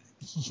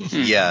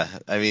 yeah.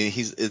 I mean,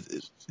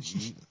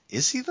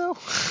 is he though?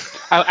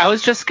 I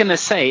was just gonna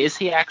say, is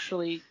he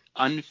actually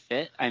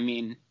unfit? I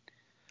mean,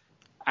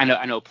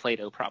 I know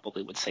Plato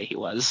probably would say he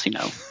was,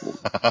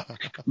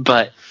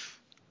 but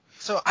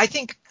So I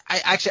think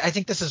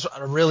this is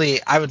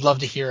I would love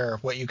to hear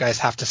what you guys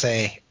have to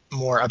say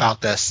more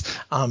about this,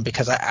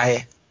 because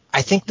I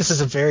think this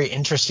is a very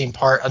interesting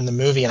part of the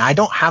movie, and I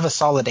don't have a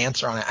solid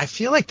answer on it. I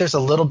feel like there's a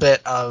little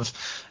bit of,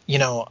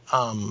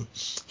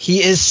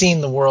 he is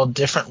seeing the world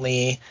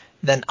differently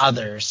than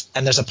others,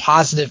 and there's a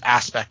positive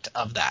aspect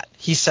of that.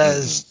 He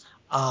says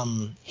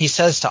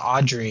to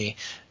Audrey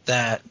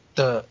that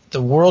the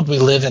world we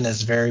live in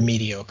is very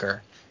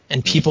mediocre,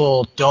 and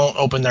people don't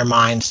open their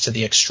minds to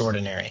the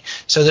extraordinary.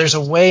 So there's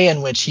a way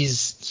in which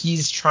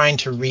he's trying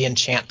to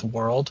re-enchant the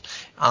world,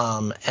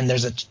 and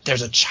there's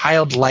a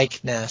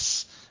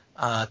childlikeness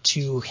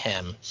to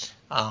him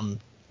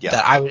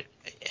that I would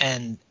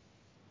and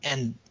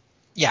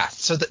yeah.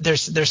 So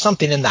there's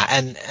something in that,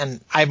 and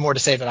I have more to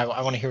say, but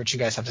I want to hear what you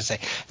guys have to say.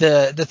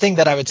 The thing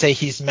that I would say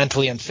he's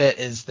mentally unfit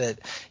is that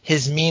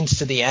his means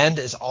to the end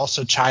is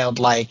also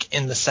childlike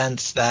in the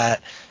sense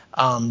that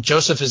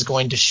Joseph is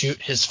going to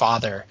shoot his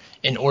father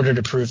in order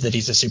to prove that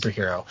he's a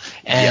superhero,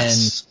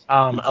 and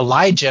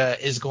Elijah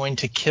is going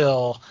to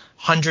kill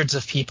hundreds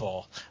of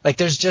people. Like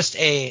there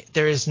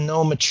is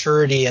no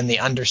maturity in the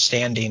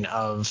understanding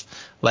of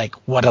like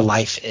what a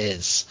life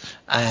is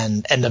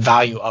and the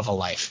value of a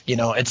life.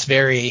 It's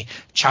very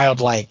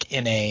childlike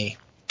in an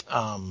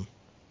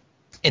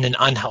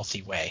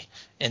unhealthy way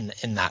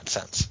in that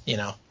sense.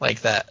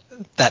 Like that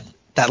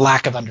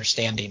lack of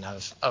understanding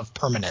of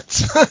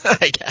permanence,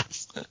 I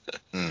guess.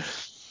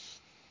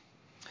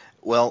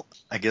 Well,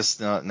 I guess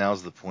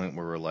now's the point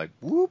where we're like,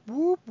 whoop,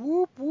 whoop,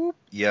 whoop, whoop.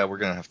 Yeah, we're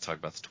going to have to talk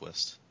about the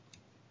twist.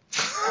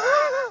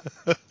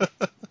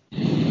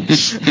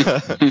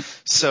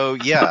 So,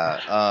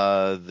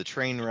 yeah, the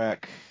train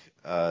wreck,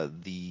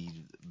 the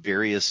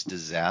various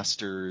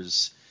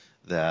disasters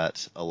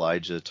that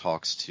Elijah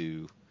talks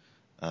to,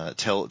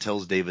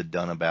 tells David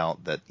Dunn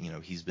about, that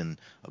he's been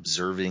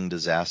observing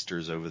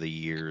disasters over the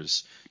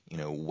years,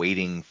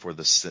 waiting for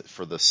the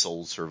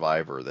sole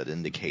survivor that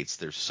indicates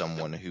there's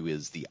someone who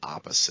is the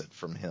opposite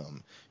from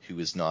him, who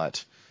is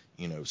not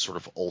sort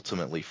of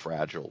ultimately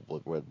fragile,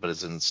 but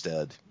is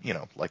instead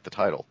like the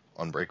title,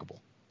 Unbreakable.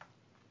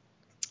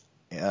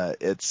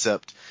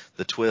 Except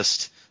the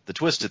twist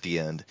at the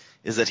end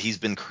is that he's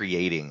been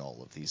creating all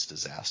of these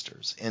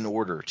disasters in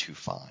order to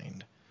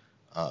find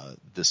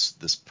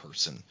this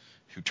person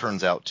who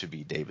turns out to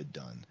be David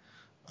Dunn,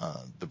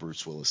 the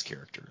Bruce Willis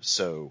character.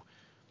 So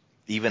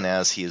even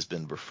as he has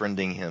been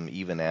befriending him,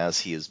 even as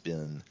he has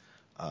been,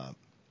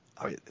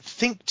 I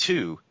think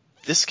too,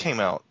 this came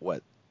out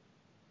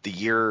the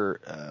year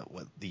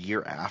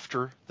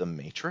after The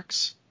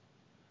Matrix.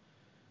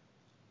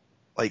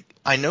 Like,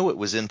 I know it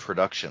was in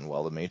production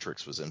while The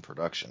Matrix was in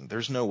production.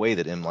 There's no way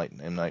that M. Night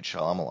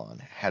Shyamalan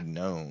had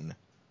known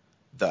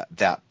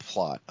that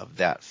plot of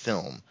that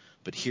film.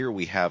 But here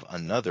we have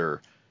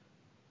another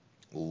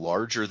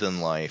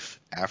larger-than-life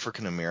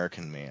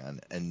African-American man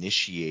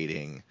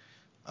initiating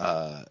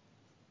our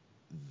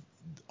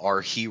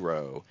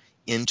hero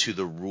into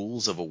the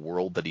rules of a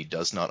world that he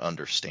does not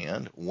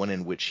understand, one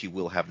in which he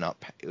will have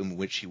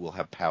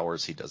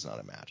powers he does not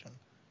imagine.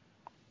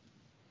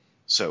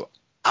 So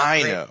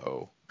I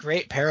know.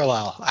 Great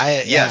parallel.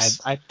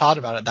 I thought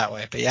about it that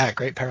way, but yeah,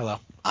 great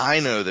parallel. I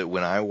know that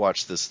when I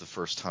watched this the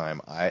first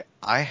time,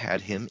 I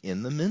had him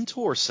in the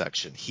mentor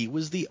section. He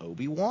was the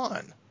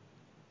Obi-Wan.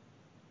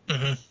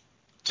 Mm-hmm.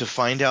 To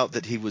find out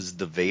that he was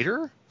the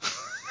Vader?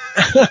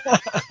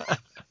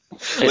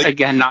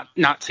 Again,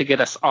 not to get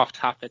us off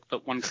topic,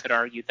 but one could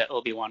argue that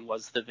Obi-Wan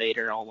was the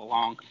Vader all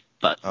along.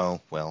 But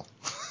oh, well.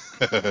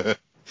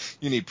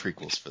 You need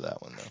prequels for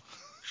that one, though.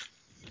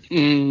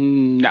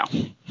 No.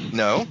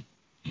 No?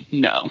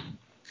 No.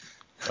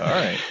 All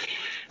right.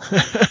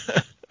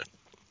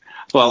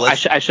 Well, I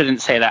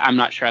shouldn't say that. I'm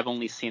not sure. I've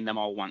only seen them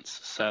all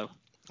once, so.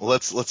 Well,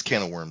 let's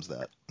can of worms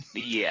that.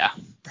 Yeah.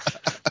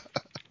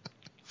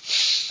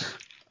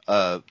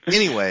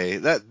 Anyway,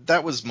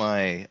 that was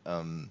my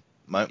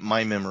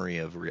my memory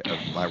of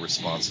my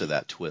response to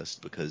that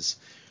twist, because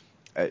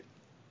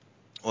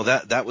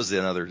that's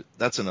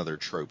another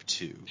trope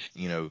too.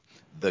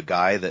 The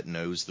guy that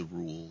knows the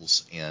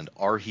rules and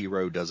our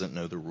hero doesn't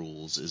know the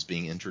rules is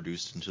being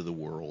introduced into the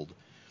world,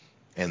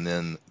 and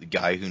then the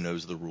guy who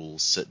knows the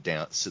rules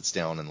sits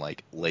down and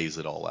like lays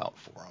it all out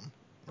for him.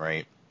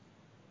 right?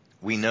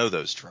 We know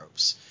those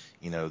tropes.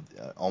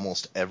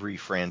 Almost every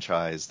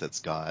franchise that's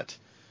got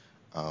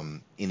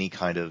any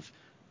kind of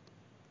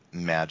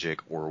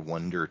magic or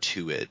wonder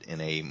to it in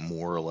a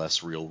more or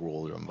less real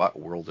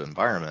world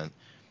environment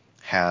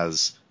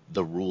has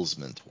the rules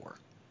mentor.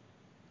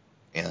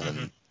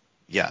 And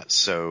yeah,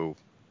 so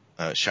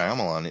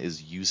Shyamalan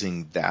is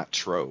using that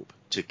trope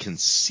to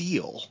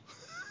conceal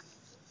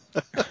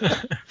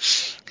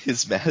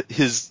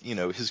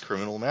his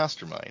criminal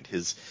mastermind,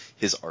 his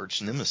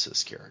arch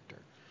nemesis character.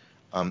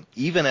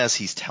 Even as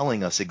he's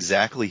telling us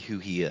exactly who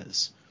he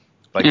is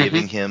by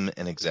giving him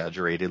an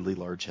exaggeratedly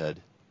large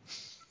head,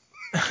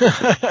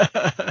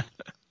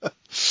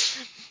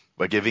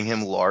 by giving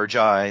him large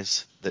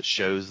eyes that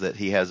shows that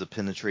he has a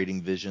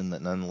penetrating vision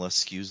that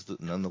nonetheless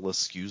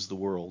skews the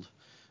world,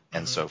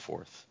 and so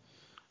forth.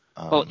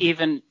 Well,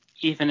 even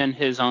in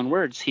his own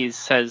words, he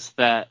says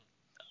that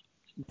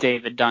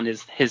David Dunn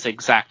is his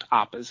exact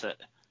opposite.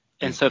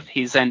 And so if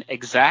he's an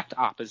exact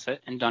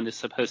opposite and Dunn is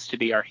supposed to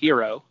be our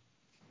hero,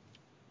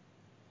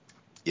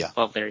 yeah,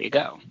 well, there you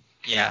go.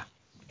 Yeah.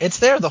 It's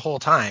there the whole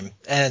time.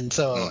 And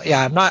so,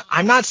 yeah,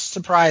 I'm not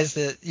surprised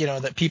that,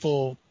 that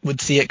people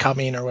would see it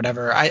coming or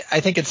whatever. I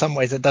think in some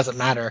ways it doesn't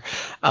matter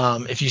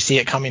if you see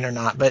it coming or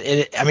not, but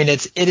it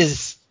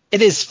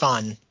is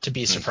fun to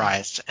be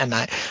surprised. And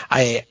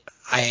I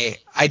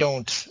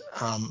don't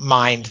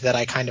mind that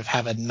I kind of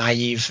have a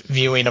naive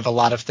viewing of a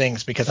lot of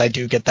things, because I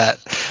do get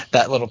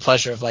that little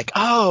pleasure of like,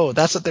 oh,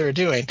 that's what they were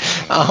doing.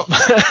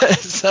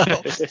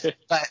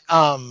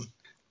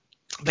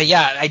 But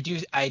yeah,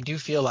 I do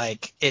feel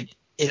like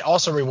it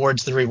also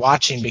rewards the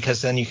rewatching,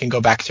 because then you can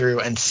go back through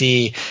and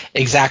see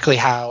exactly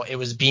how it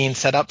was being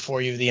set up for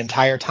you the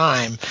entire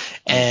time.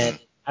 And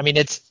I mean,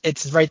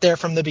 it's right there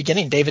from the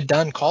beginning. David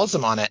Dunn calls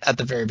him on it at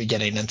the very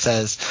beginning and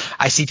says,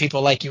 I see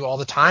people like you all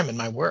the time in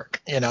my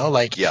work,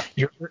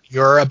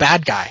 you're a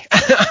bad guy.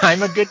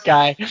 I'm a good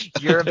guy.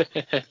 You're a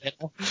bad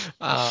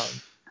guy.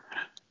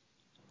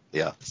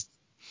 Yeah.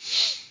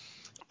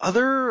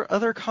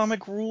 Other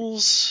comic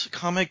rules,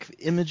 comic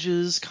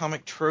images,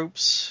 comic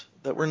tropes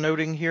that we're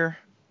noting here?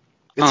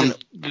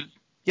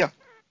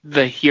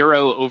 The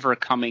hero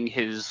overcoming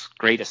his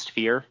greatest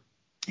fear.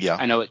 Yeah.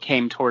 I know it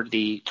came toward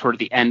the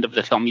end of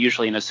the film.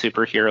 Usually in a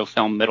superhero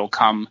film, it'll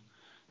come,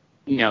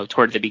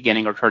 toward the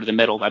beginning or toward the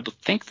middle. I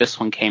think this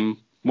one came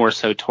more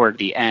so toward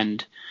the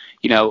end.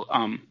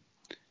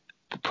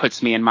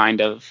 Puts me in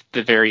mind of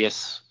the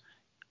various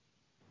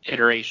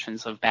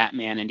iterations of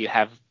Batman, and you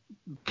have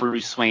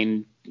Bruce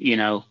Wayne,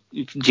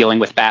 dealing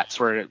with bats,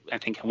 where I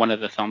think in one of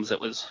the films it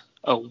was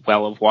a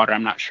well of water.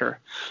 I'm not sure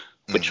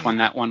which one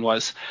that one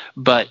was.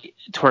 But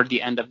toward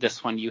the end of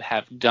this one, you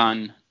have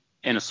Dunn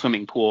in a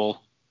swimming pool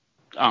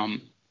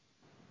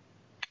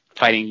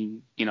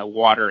fighting,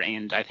 water,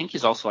 and I think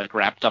he's also like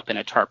wrapped up in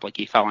a tarp, like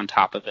he fell on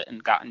top of it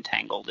and got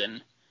entangled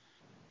in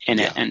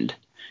it.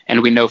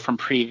 And we know from a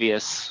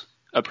previous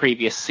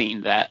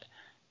scene that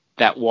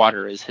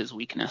water is his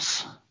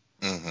weakness.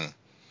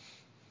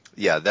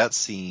 Yeah, that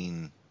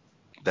scene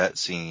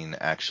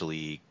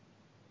actually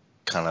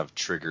kind of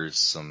triggers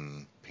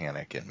some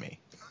panic in me.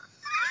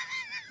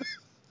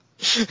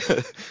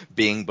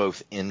 Being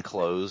both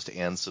enclosed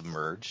and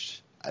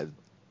submerged,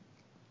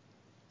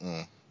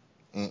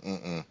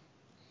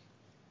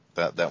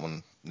 that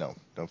one, no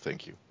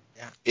thank you.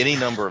 Yeah. Any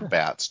number of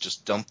bats,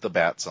 just dump the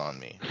bats on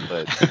me,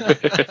 but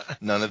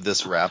none of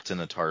this wrapped in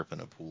a tarp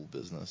in a pool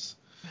business.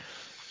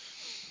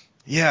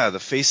 Yeah, the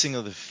facing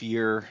of the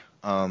fear,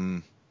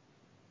 the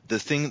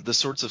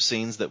sorts of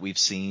scenes that we've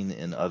seen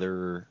in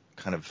other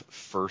kind of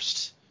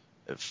first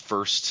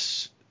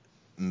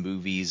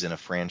movies in a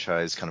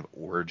franchise, kind of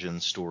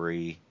origin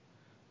story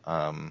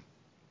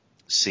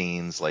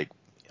scenes, like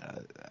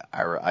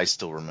I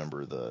still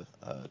remember the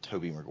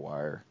Tobey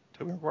Maguire,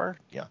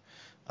 yeah,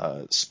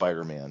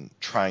 Spider-Man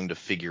trying to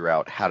figure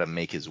out how to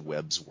make his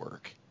webs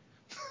work.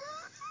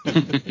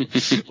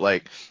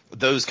 Like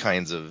those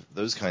kinds of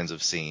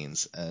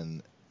scenes,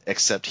 and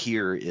except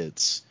here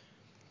it's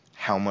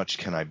how much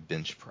can I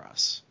bench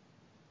press?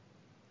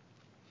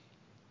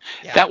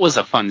 Yeah. That was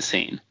a fun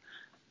scene.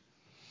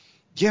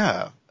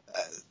 Yeah.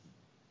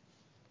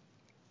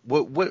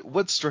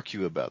 What struck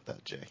you about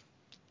that, Jay?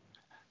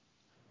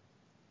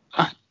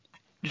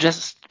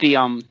 Just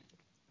the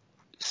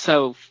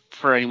so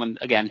for anyone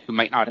again who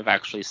might not have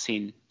actually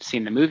seen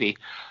the movie,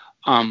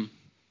 the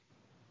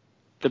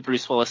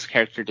Bruce Willis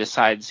character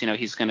decides,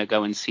 he's going to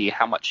go and see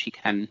how much he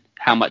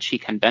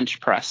can bench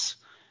press,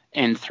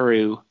 and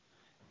through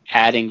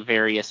adding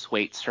various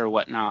weights or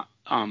whatnot,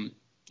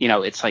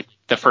 it's like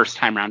the first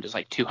time round is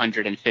like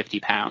 250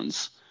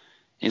 pounds.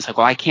 And he's like,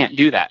 well, I can't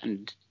do that.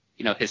 And,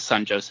 his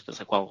son Joseph is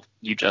like, well,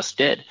 you just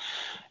did.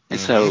 And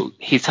so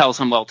he tells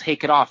him, well,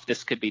 take it off.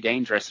 This could be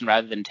dangerous. And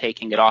rather than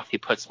taking it off, he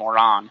puts more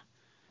on.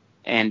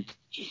 And,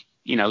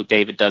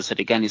 David does it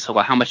again. He said,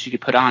 well, how much did you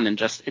put on?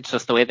 And it's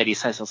just the way that he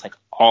says it was like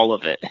all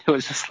of it. It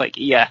was just like,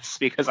 yes,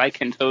 because I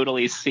can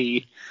totally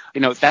see,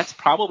 that's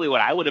probably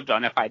what I would have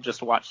done if I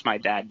just watched my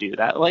dad do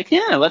that. Like,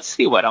 yeah, let's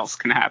see what else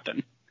can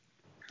happen.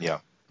 Yeah.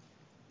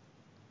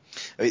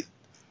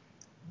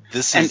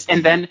 This and is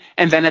and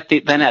then at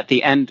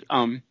the end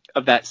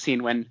of that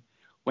scene when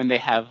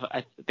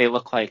they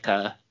look like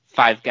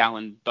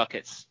 5-gallon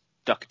buckets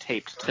duct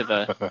taped to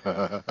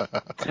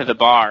the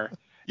bar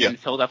Yeah. and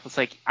filled up with,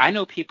 like, I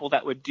know people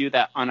that would do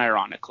that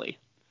unironically.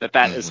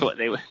 That is what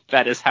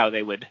that is how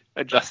they would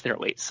adjust their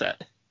weight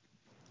set.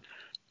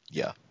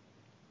 Yeah.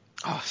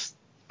 Oh,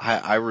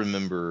 I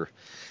remember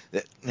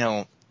that.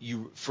 Now,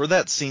 for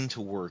that scene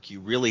to work,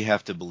 you really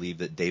have to believe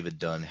that David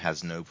Dunn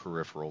has no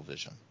peripheral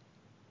vision.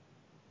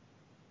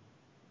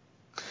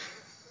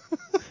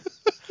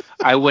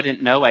 I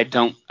wouldn't know. I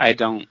don't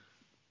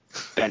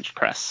bench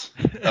press.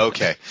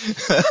 Okay.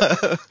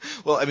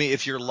 Well, I mean,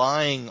 if you're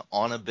lying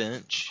on a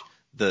bench,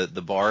 the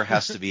bar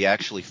has to be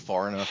actually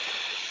far enough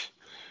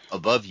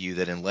above you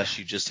that unless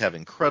you just have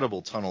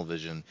incredible tunnel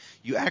vision,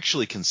 you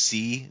actually can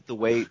see the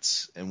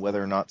weights and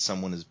whether or not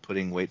someone is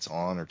putting weights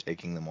on or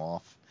taking them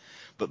off.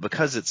 But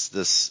because it's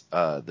this,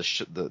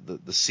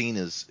 the scene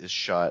is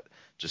shot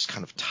just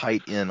kind of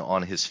tight in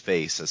on his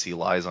face as he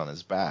lies on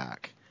his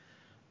back.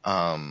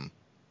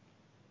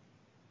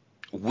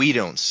 We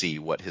don't see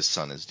what his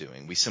son is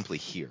doing. We simply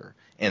hear,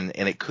 and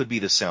it could be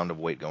the sound of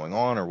weight going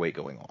on or weight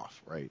going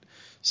off, right?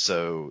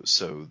 So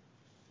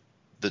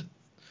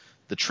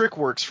the trick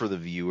works for the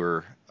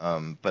viewer,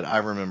 but I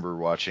remember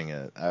watching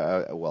it.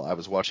 I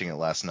was watching it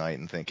last night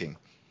and thinking,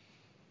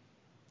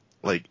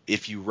 like,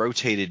 if you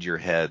rotated your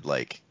head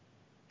like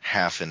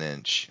half an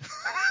inch,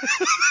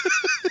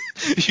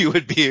 you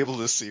would be able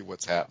to see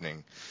what's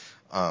happening.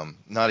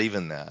 Not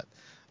even that.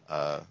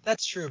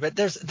 That's true, but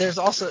there's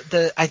also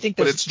I think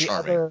But there's it's the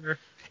charming. other.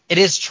 It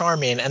is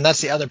charming, and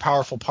that's the other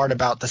powerful part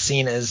about the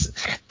scene is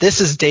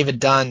this is David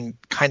Dunn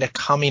kind of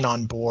coming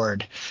on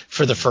board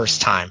for the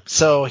first time.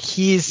 So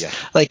he's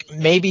like,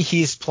 maybe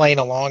he's playing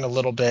along a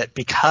little bit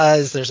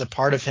because there's a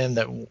part of him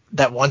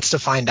that wants to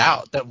find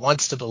out, that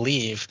wants to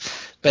believe,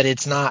 but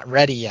it's not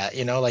ready yet.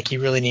 Like he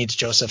really needs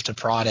Joseph to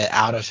prod it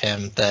out of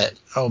him that,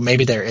 oh,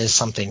 maybe there is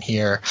something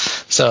here.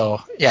 So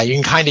yeah, you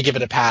can kind of give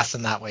it a pass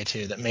in that way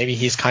too, that maybe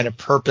he's kind of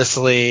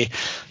purposely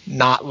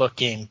not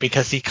looking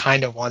because he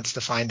kind of wants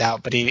to find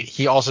out, but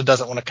he also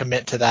doesn't want to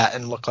commit to that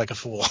and look like a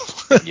fool,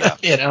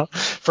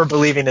 for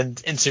believing in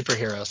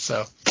superheroes.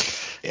 So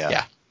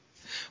yeah.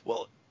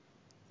 Well,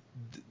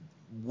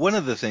 one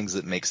of the things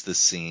that makes this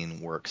scene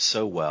work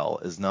so well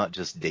is not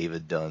just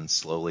David Dunn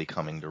slowly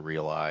coming to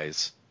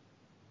realize,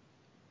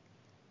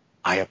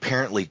 I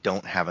apparently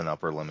don't have an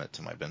upper limit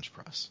to my bench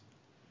press.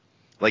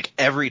 Like,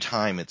 every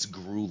time it's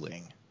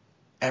grueling.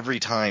 Every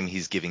time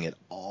he's giving it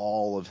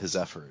all of his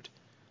effort.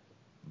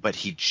 But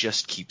he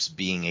just keeps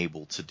being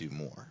able to do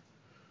more.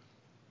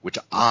 Which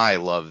I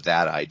love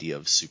that idea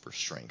of super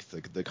strength.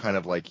 The kind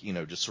of like,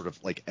 just sort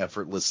of like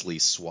effortlessly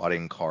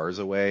swatting cars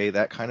away,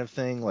 that kind of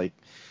thing. Like,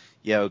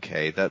 yeah,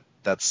 okay,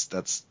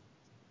 that's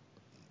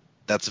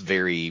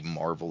very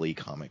Marvel-y,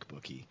 comic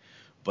booky.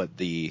 But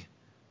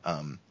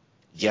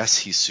yes,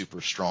 he's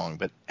super strong,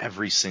 but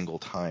every single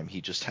time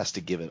he just has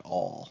to give it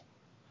all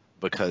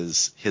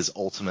because his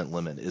ultimate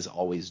limit is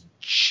always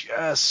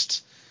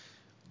just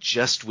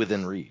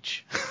within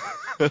reach,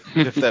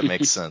 if that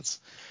makes sense.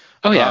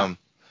 Oh, yeah.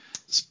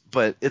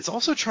 But it's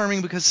also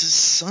charming because his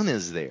son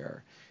is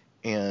there.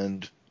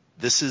 And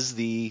this is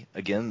the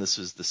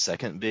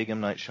second big M.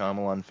 Night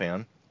Shyamalan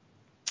fan.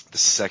 The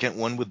second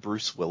one with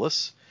Bruce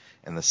Willis.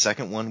 And the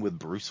second one with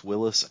Bruce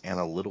Willis and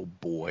a little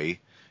boy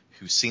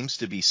who seems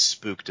to be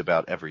spooked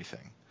about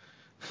everything.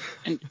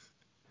 And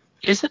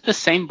is it the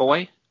same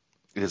boy?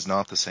 It is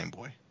not the same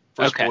boy.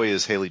 First boy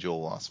is Haley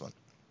Joel Osment.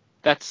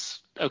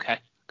 That's okay.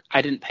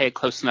 I didn't pay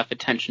close enough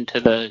attention to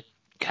the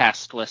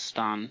cast list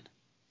on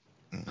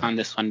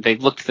this one. They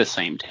looked the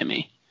same to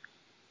me.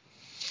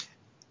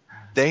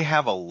 They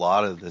have a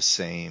lot of the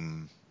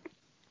same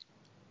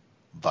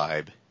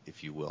vibe,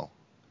 if you will,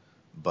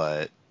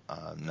 but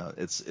no,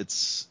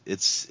 it's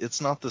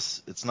not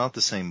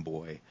the same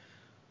boy.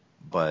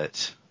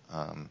 But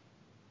I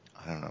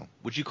don't know.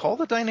 Would you call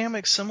the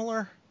dynamic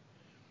similar?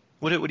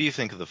 What do you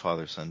think of the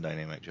father-son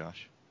dynamic,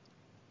 Josh?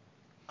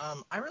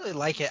 I really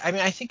like it. I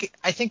mean, I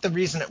think the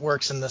reason it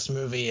works in this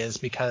movie is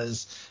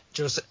because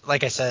Joseph,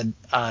 like I said,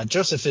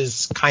 Joseph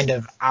is kind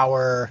of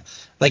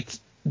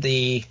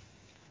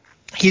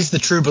he's the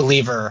true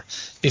believer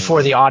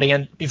before the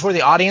audience. Before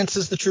the audience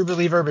is the true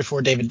believer.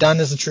 Before David Dunn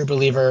is the true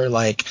believer.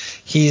 Like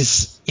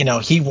he's,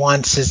 he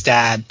wants his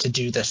dad to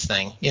do this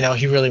thing.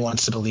 He really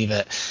wants to believe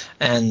it,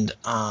 and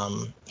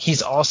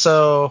he's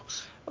also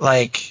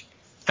like,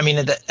 I mean,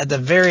 at the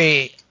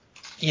very,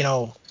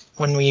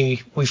 when we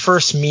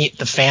first meet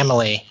the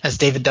family as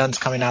David Dunn's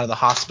coming out of the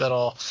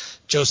hospital,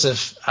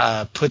 Joseph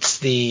puts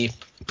the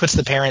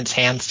parents'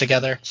 hands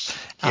together,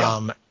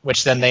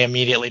 which then they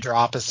immediately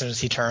drop as soon as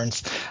he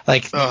turns.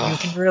 Like you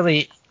can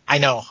really, I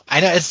know,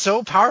 it's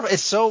so powerful,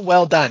 it's so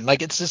well done.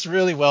 Like it's just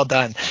really well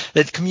done.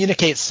 It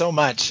communicates so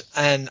much,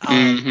 and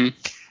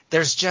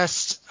there's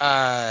just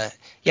so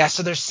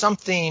there's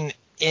something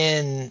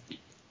in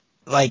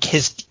like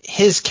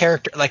his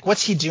character, like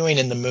what's he doing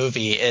in the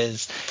movie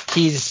is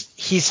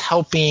he's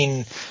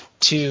helping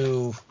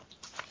to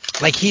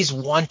Like he's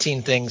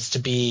wanting things to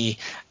be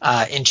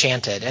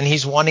enchanted, and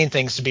he's wanting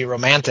things to be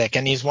romantic,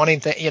 and he's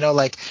wanting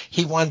like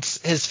he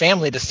wants his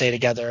family to stay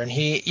together, and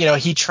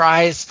he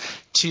tries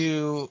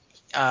to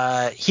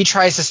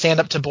stand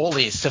up to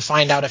bullies to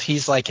find out if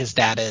he's like his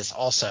dad is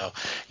also.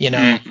 He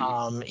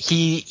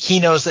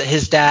knows that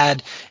his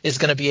dad is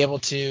going to be able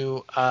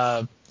to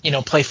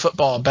play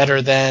football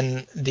better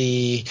than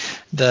the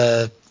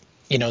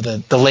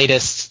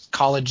latest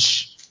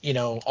college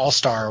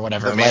all-star or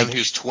whatever. The man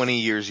who's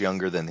 20 years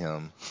younger than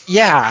him.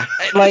 Yeah,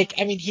 like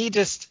I mean,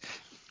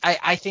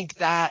 I think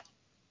that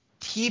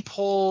he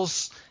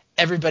pulls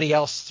everybody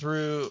else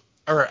through,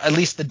 or at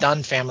least the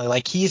Dunn family,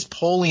 like he's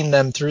pulling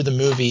them through the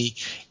movie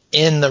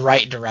in the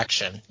right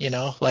direction.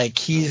 Like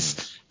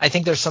I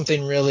think there's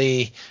something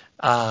really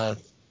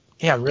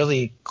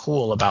really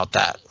cool about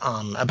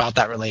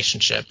that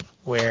relationship,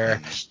 where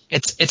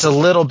it's a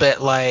little bit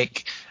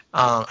like,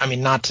 I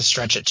mean, not to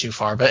stretch it too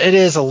far, but it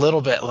is a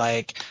little bit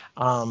like,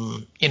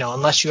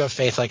 unless you have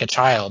faith like a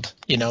child,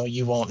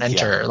 you won't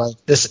enter. Like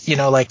this,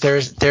 like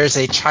there's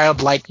a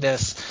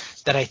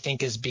childlikeness that I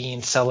think is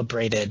being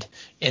celebrated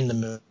in the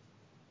movie.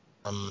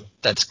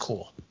 That's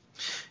cool.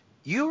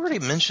 You already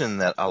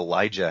mentioned that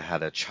Elijah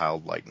had a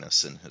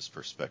childlikeness in his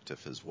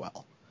perspective as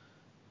well,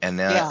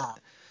 and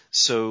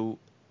so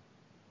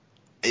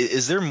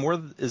is there more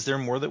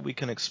that we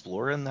can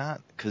explore in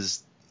that?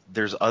 Because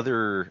there's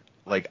other,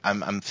 like,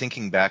 I'm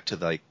thinking back to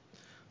like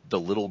the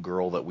little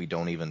girl that we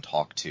don't even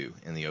talk to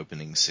in the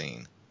opening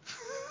scene.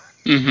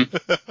 Mm-hmm.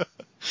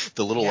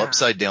 The little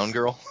upside down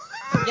girl.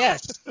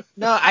 Yes.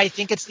 No, I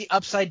think it's the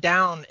upside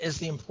down is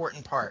the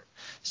important part.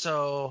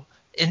 So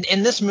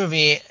in this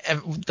movie,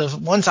 the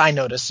ones I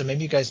noticed, so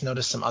maybe you guys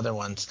noticed some other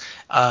ones,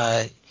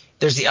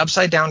 there's the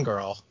upside down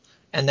girl,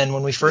 and then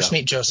when we first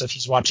meet Joseph,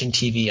 he's watching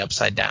TV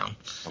upside down.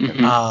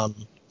 Okay.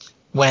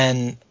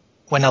 When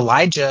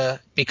Elijah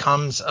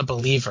becomes a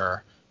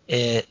believer,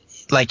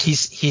 like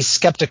he's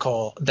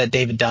skeptical that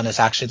David Dunn is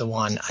actually the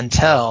one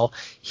until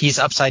he's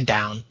upside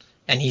down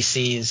and he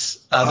sees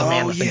the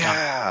man with the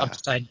gun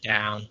upside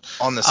down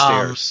on the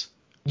stairs.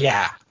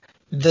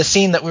 The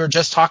scene that we were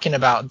just talking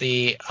about,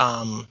 the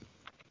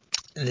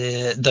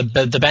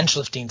bench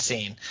lifting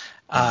scene,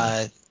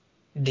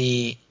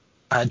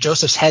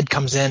 Joseph's head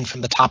comes in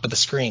from the top of the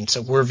screen,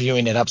 so we're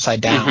viewing it upside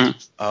down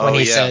when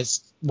he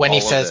says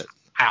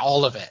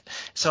all of it.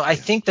 So I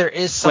think there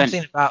is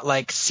something about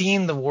like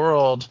seeing the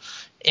world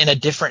in a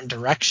different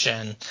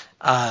direction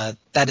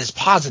that is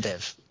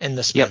positive in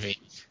this movie.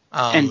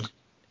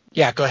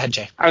 Go ahead,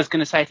 Jay. I was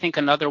going to say, I think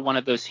another one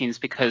of those scenes,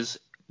 because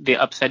the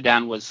upside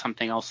down was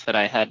something else that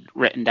I had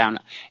written down.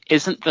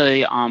 Isn't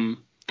the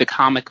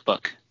comic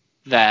book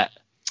that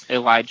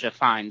Elijah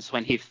finds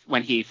when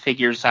he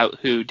figures out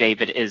who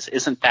David is,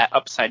 isn't that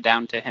upside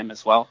down to him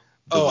as well?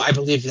 I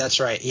believe that's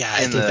right.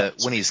 Yeah,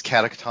 when he's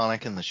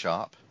catatonic in the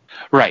shop.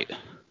 Right.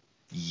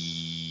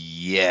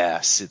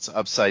 Yes, it's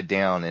upside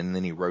down, and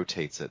then he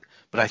rotates it.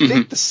 But I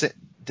think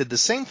did the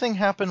same thing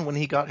happen when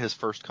he got his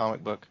first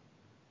comic book?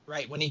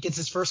 Right. When he gets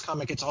his first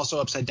comic, it's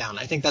also upside down.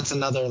 I think that's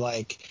another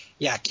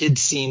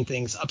kids seeing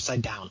things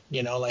upside down.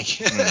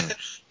 There's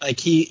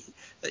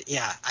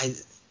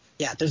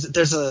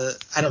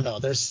I don't know.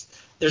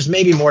 There's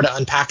maybe more to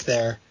unpack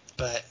there,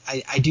 but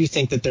I do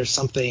think that there's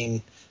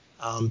something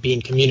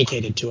being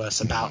communicated to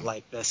us about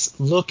like this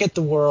look at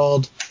the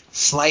world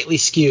slightly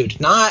skewed.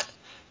 Not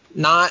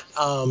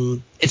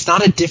it's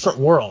not a different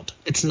world.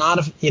 It's not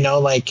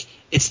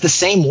it's the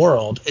same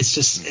world. It's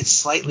just it's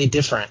slightly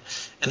different.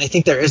 And I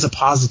think there is a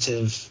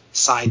positive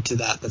side to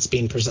that that's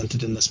being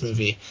presented in this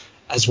movie,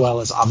 as well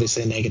as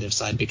obviously a negative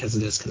side because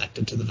it is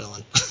connected to the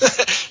villain.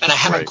 And I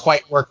haven't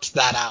quite worked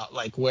that out.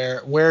 Like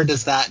where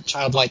does that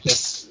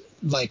childlikeness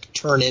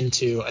turn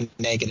into a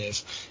negative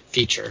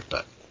feature?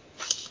 But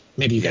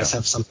maybe you guys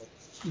have something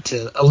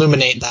to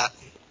illuminate that.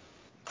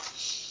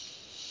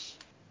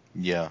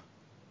 Yeah.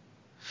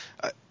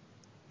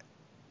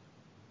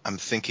 I'm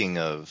thinking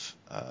of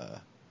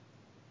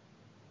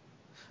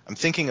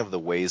the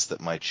ways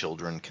that my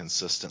children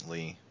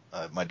consistently,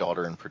 my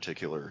daughter in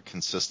particular,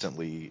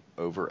 consistently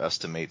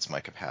overestimates my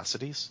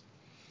capacities.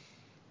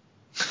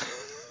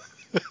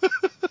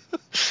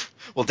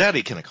 Well,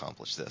 Daddy can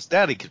accomplish this.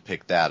 Daddy could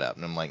pick that up.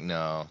 And I'm like,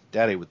 no,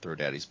 Daddy would throw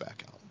Daddy's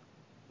back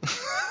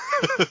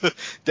out.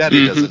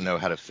 Daddy doesn't know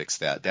how to fix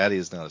that. Daddy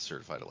is not a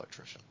certified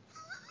electrician.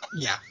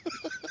 Yeah,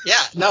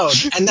 no,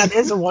 and that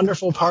is a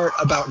wonderful part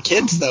about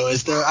kids, though,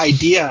 is their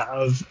idea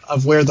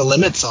of where the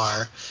limits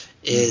are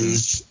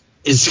is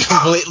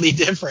completely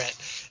different,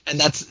 and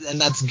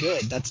that's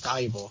good. That's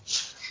valuable.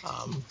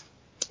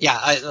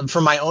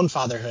 From my own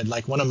fatherhood,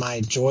 like one of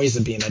my joys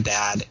of being a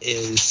dad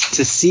is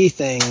to see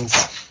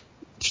things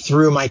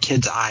through my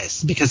kids'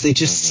 eyes, because they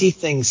just see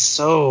things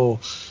so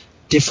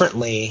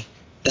differently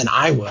than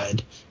I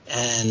would.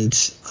 And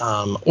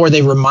or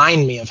they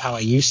remind me of how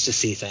I used to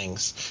see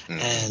things,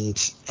 and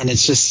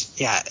it's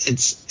just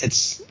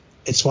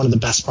it's one of the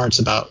best parts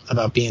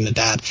about being a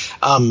dad.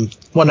 An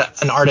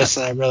artist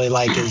that I really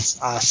like is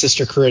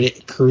Sister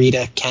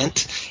Karita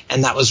Kent,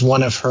 and that was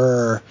one of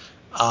her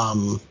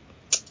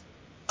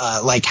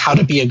like how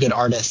to be a good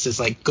artist is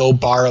like go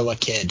borrow a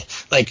kid,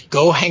 like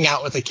go hang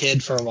out with a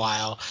kid for a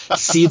while,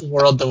 see the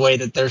world the way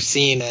that they're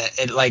seeing it.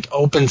 It like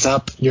opens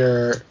up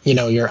your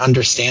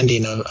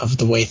understanding of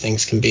the way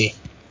things can be.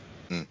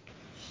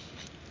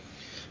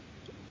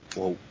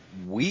 Well,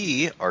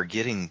 we are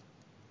getting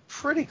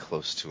pretty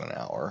close to an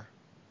hour.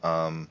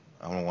 I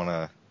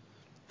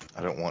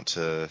don't want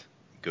to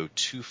go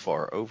too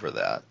far over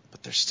that,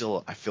 but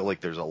I feel like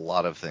there's a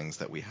lot of things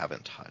that we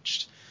haven't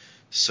touched.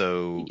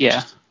 So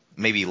just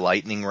maybe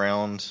lightning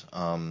round.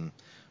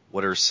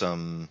 What are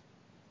some,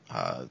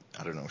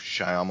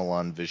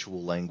 Shyamalan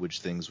visual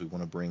language things we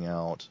want to bring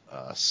out?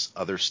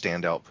 Other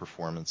standout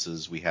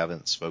performances we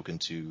haven't spoken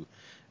to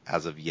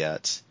as of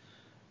yet.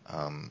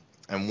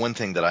 And one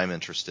thing that I'm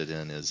interested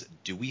in is,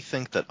 do we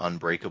think that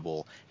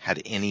Unbreakable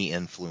had any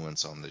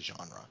influence on the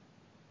genre?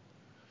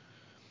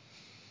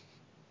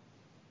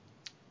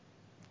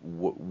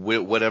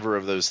 Whatever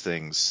of those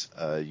things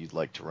you'd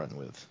like to run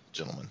with,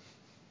 gentlemen.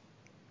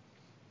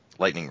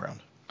 Lightning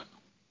round.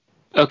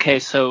 Okay,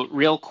 so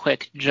real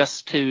quick,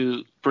 just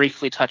to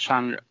briefly touch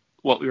on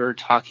what we were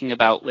talking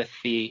about with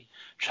the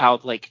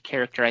childlike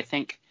character, I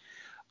think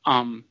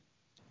in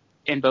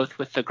both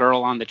with the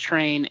girl on the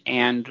train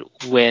and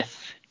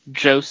with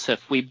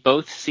Joseph, we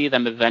both see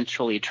them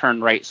eventually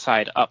turn right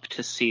side up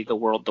to see the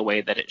world the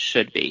way that it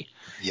should be.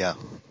 Yeah.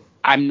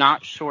 I'm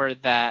not sure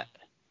that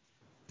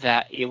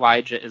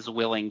Elijah is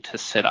willing to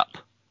sit up,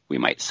 we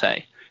might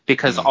say,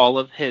 because all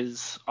of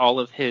his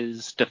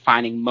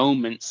defining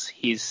moments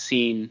he's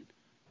seen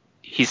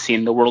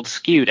the world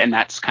skewed, and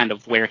that's kind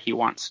of where he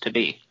wants to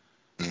be.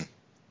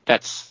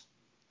 That's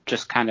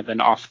just kind of an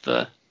off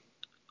the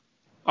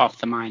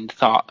mind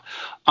thought.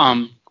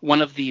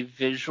 One of the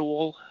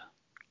visual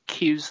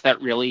cues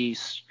that really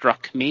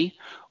struck me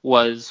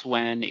was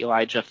when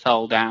Elijah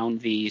fell down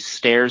the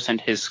stairs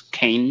and his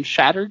cane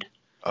shattered.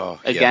 Oh,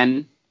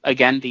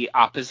 Again, the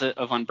opposite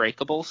of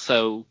Unbreakable.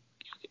 So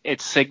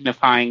it's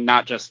signifying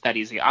not just that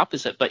he's the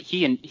opposite, but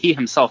he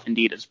himself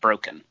indeed is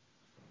broken.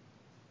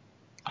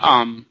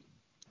 And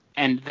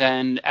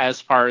then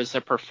as far as a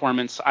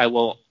performance, I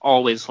will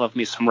always love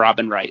me some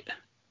Robin Wright.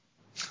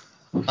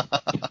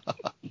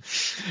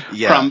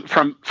 Yeah.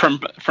 From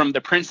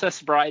The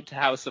Princess Bride to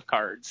House of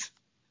Cards.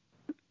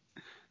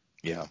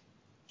 Yeah.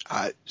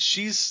 I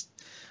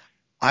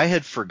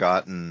had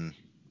forgotten.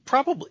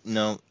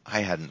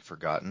 I hadn't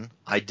forgotten.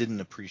 I didn't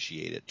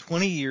appreciate it.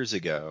 20 years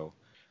ago,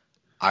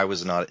 I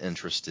was not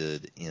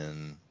interested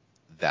in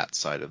that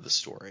side of the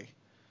story.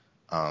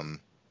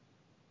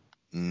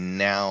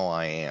 Now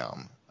I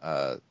am.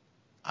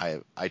 I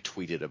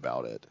tweeted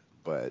about it,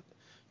 but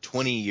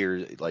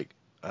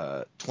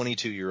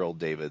 22-year-old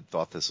David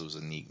thought this was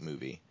a neat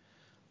movie.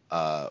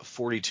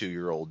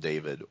 42-year-old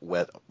David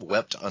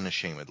wept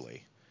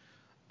unashamedly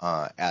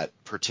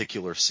at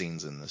particular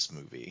scenes in this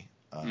movie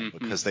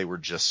because they were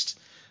just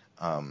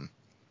the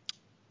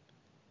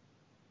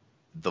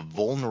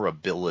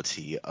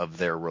vulnerability of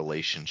their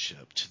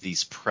relationship to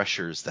these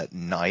pressures that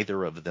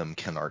neither of them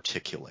can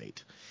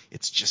articulate.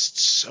 It's just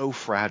so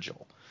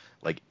fragile.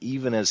 Like,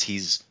 even as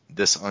he's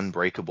this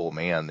unbreakable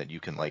man that you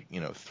can,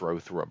 throw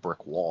through a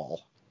brick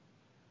wall,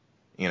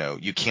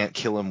 you can't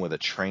kill him with a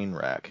train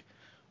wreck,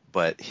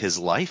 but his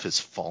life is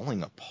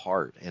falling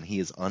apart and he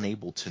is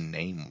unable to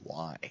name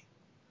why.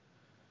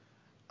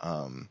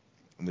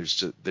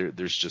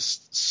 There's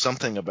just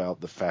something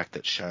about the fact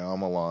that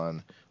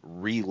Shyamalan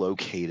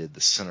relocated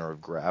the center of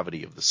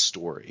gravity of the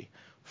story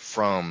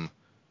from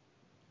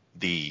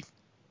the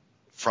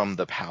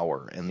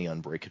power and the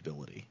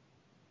unbreakability,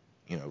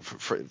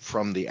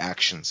 from the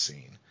action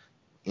scene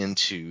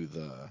into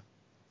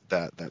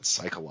that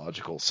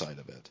psychological side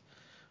of it,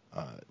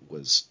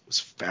 was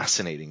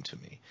fascinating to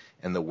me,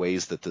 and the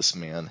ways that this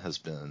man has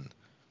been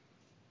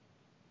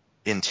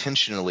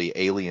intentionally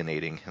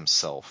alienating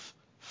himself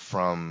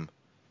from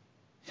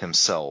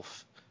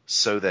himself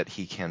so that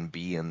he can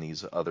be in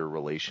these other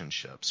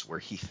relationships where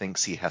he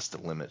thinks he has to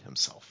limit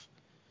himself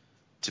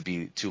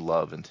to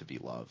love and to be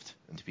loved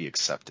and to be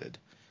accepted.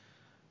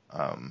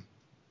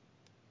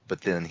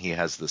 But then he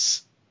has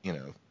this,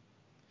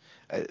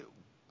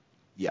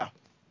 yeah.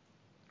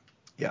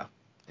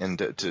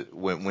 And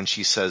when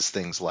she says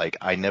things like,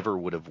 "I never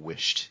would have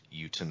wished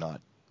you to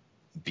not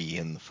be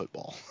in the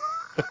football.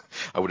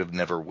 I would have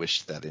never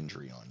wished that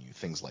injury on you,"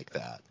 things like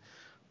that.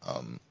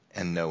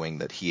 And knowing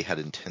that he had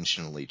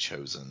intentionally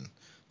chosen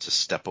to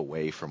step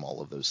away from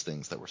all of those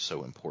things that were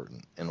so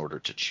important in order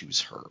to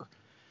choose her.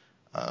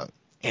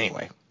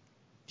 Anyway,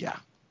 yeah.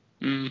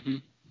 Mm-hmm.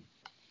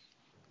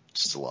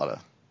 Just a lot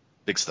of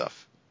big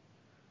stuff.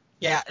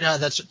 Yeah, no,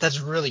 that's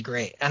really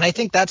great. And I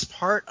think that's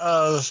part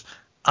of,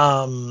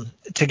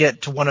 to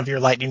get to one of your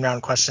lightning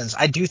round questions,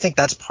 I do think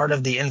that's part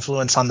of the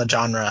influence on the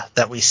genre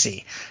that we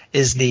see,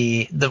 is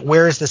the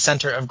where is the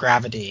center of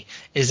gravity?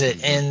 Is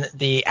it in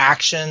the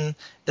action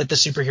that the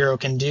superhero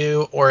can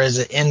do, or is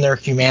it in their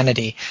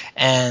humanity?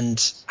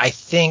 And I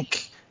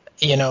think,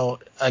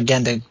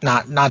 again, to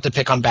not to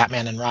pick on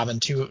Batman and Robin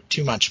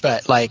too much,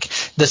 but like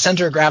the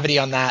center of gravity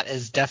on that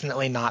is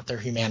definitely not their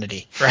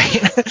humanity,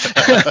 right?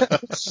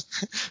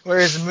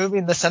 Whereas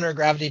moving the center of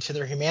gravity to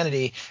their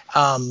humanity,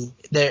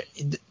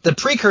 the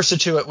precursor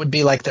to it would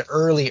be like the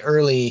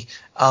early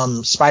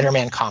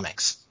Spider-Man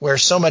comics, where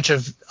so much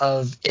of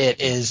it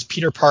is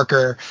Peter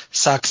Parker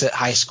sucks at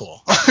high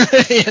school, or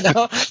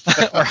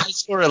high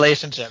school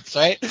relationships,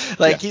 right?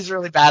 Like he's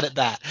really bad at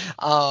that.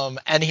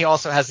 And he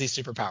also has these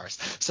superpowers.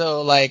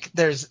 So like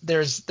there's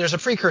a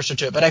precursor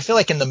to it, but I feel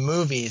like in the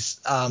movies,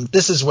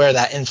 this is where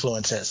that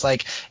influence is.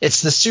 Like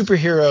it's the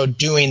superhero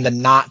doing the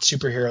not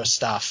superhero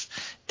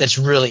stuff that's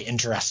really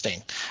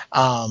interesting.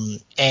 And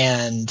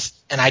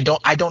I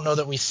don't know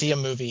that we see a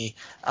movie.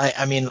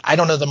 I mean, I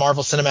don't know the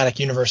Marvel Cinematic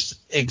Universe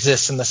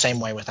exists in the same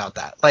way without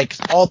that. Like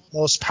all the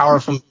most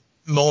powerful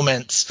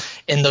moments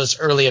in those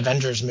early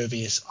Avengers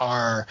movies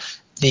are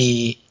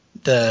the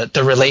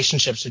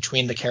relationships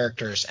between the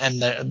characters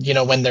and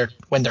when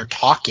they're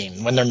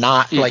talking, when they're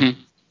not like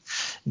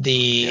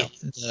the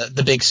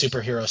big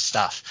superhero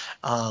stuff.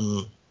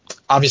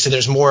 Obviously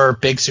there's more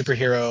big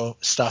superhero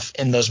stuff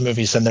in those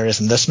movies than there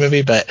is in this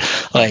movie, but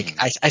like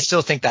I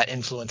still think that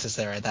influence is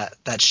there,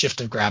 that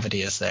shift of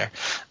gravity is there.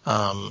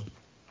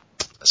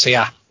 So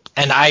yeah,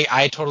 and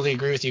I totally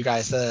agree with you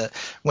guys.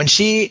 When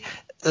she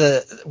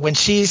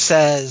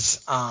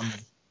says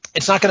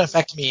it's not going to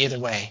affect me either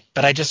way,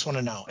 but I just want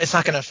to know. It's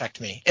not going to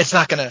affect me. It's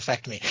not going to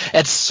affect me.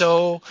 That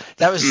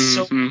was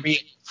so real,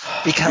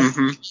 because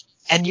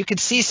and you could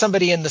see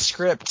somebody in the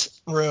script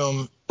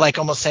room like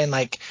almost saying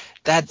like,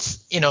 that's,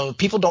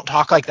 people don't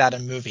talk like that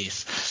in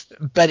movies,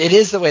 but it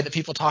is the way that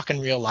people talk in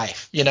real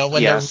life, when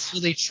they're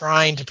really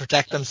trying to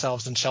protect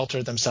themselves and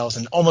shelter themselves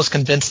and almost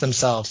convince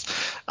themselves.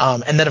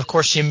 And then of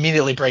course she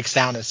immediately breaks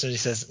down as soon as he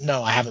says,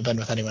 no, I haven't been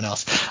with anyone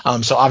else.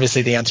 So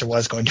obviously the answer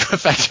was going to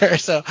affect her.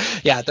 So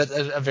yeah, that's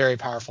a very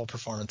powerful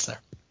performance there.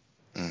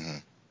 Mm-hmm.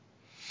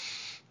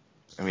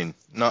 I mean,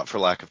 not for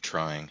lack of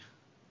trying.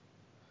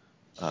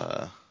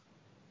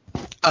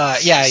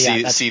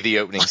 See the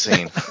opening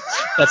scene.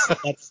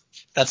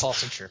 That's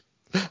also true.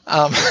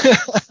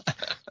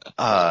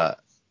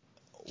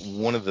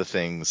 One of the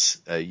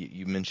things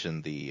you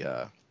mentioned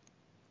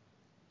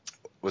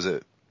was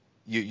it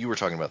you were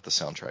talking about the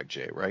soundtrack,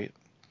 Jay, right?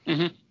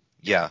 Mm-hmm.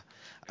 Yeah.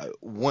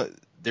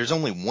 There's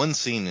only one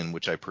scene in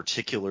which I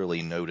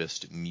particularly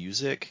noticed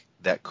music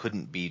that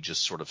couldn't be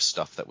just sort of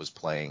stuff that was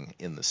playing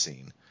in the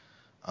scene.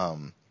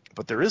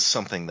 But there is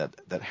something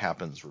that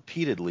happens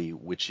repeatedly,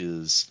 which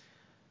is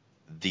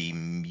the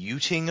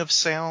muting of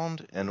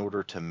sound in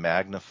order to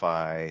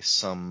magnify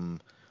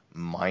some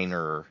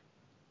minor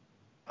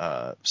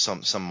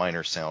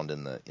sound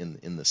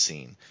in the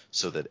scene,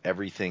 so that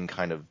everything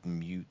kind of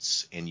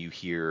mutes and you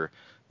hear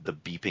the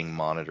beeping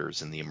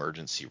monitors in the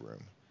emergency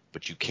room,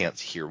 but you can't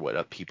hear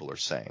what people are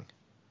saying,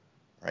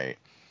 right?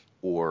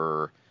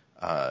 Or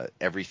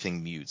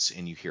everything mutes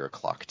and you hear a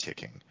clock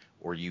ticking,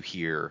 or you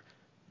hear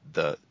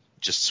the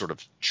just sort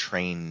of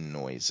train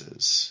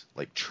noises,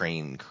 like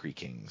train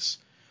creakings.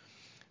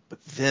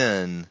 But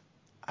then,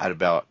 at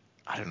about,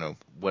 I don't know,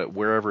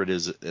 wherever it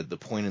is at the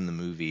point in the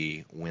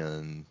movie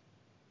when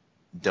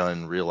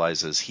Dunn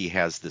realizes he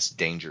has this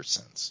danger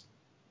sense,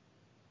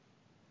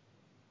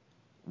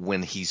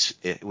 when he's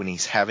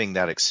having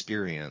that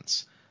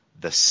experience,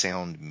 the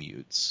sound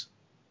mutes,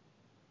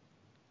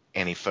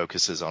 and he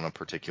focuses on a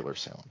particular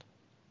sound.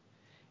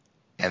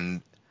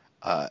 And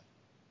I'd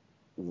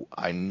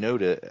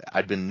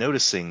been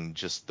noticing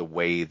just the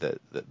way that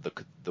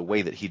the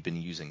way that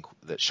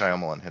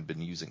Shyamalan had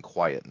been using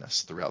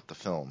quietness throughout the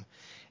film,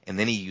 and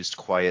then he used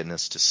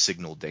quietness to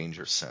signal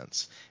danger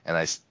sense, and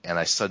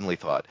I suddenly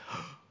thought,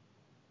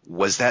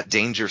 was that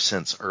danger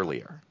sense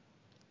earlier?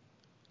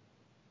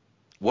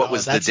 What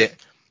was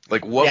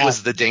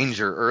was the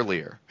danger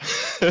earlier?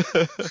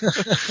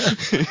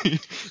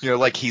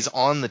 Like he's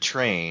on the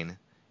train.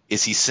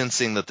 Is he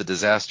sensing that the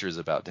disaster is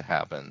about to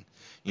happen?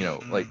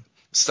 Like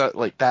stuff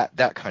like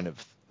that kind of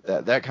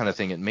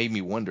thing. It made me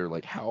wonder,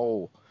 like,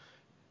 how,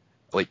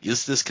 like,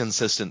 is this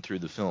consistent through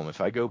the film? If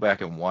I go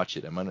back and watch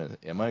it, am I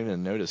gonna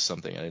notice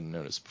something I didn't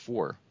notice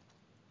before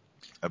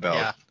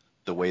about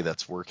the way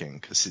that's working?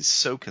 Because it's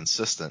so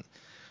consistent.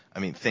 I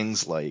mean,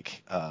 things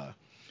like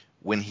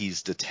when he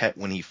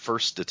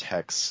first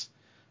detects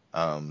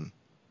one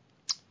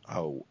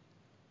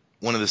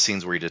of the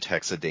scenes where he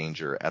detects a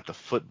danger at the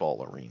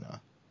football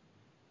arena.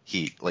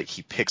 He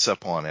picks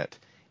up on it,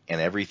 and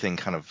everything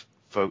kind of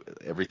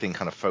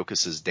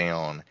focuses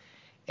down,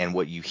 and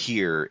what you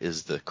hear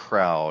is the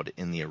crowd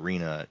in the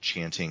arena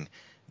chanting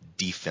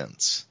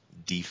defense,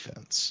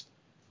 defense.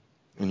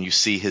 And you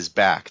see his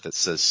back that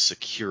says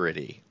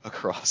security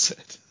across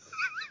it.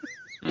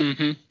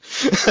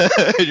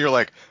 Mm-hmm. And you're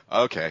like,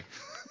 okay.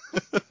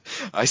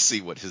 I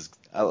see what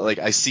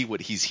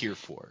he's here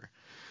for.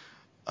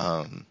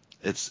 I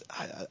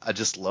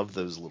just love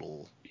those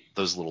little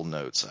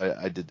notes.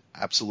 I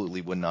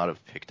absolutely would not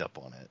have picked up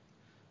on it.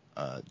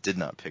 Did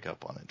not pick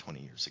up on it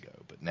 20 years ago,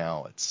 but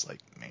now it's like,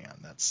 man,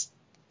 that's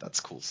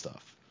cool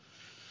stuff.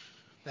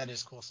 That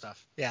is cool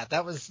stuff.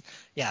 That was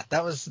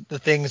the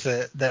things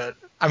that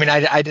I mean,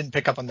 I didn't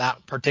pick up on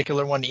that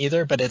particular one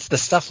either, but it's the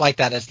stuff like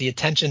that, it's the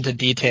attention to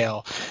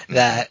detail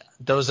that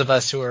those of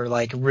us who are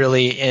like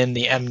really in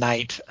the M.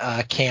 Night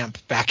camp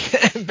back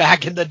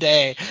in the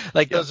day,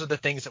 like those are the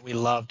things that we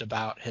loved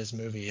about his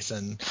movies,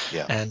 and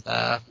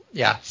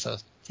so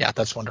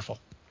that's wonderful.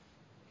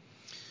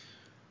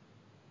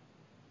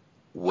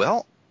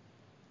 Well,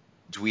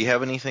 do we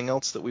have anything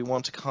else that we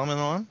want to comment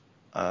on?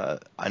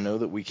 I know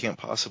that we can't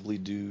possibly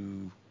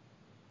do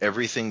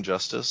everything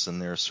justice,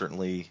 and there are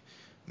certainly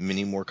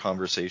many more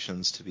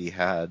conversations to be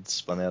had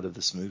spun out of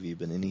this movie.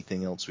 But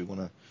anything else we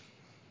want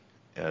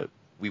to,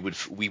 we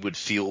would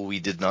feel we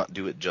did not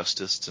do it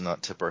justice to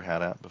not tip our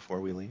hat at before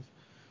we leave?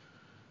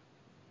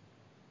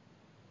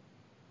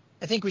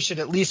 I think we should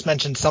at least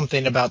mention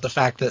something about the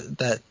fact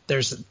that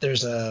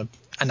there's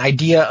an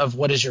idea of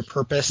what is your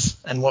purpose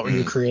and what were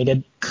you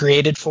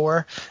created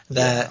for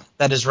that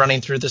is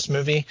running through this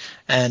movie,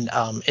 and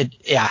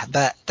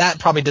that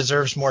probably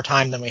deserves more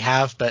time than we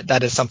have, but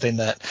that is something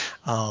that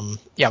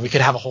we could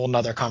have a whole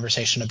nother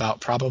conversation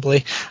about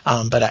probably,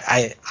 but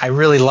I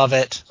really love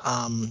it,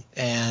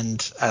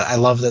 and I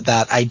love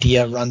that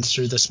idea runs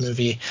through this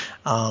movie,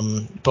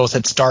 both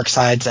its dark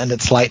sides and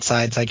its light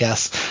sides, I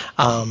guess.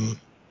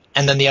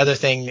 And then the other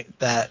thing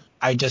that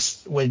I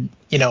just would,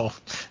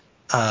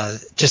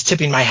 just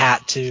tipping my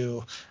hat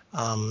to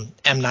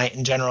M. Night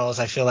in general is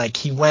I feel like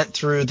he went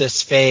through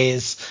this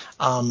phase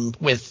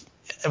with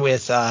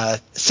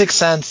Sixth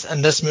Sense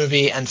and this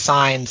movie and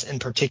Signs in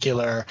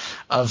particular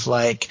of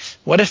like,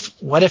 what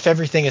if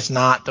everything is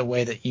not the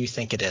way that you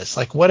think it is?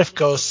 Like, what if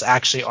ghosts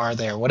actually are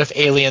there? What if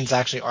aliens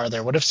actually are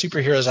there? What if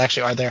superheroes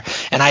actually are there?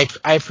 And I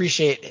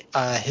appreciate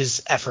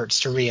his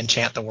efforts to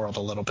re-enchant the world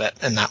a little bit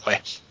in that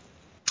way.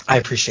 I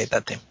appreciate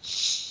that theme.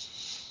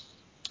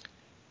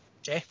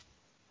 Jay?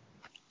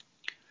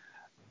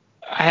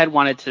 I had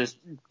wanted to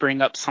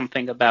bring up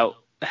something about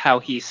how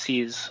he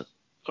sees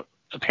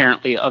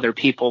apparently other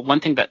people. One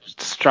thing that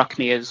struck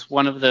me is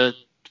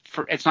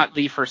it's not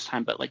the first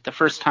time, but like the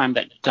first time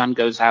that Dunn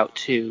goes out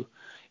to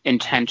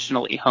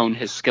intentionally hone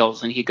his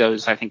skills, and he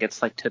goes, I think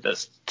it's like to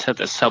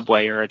the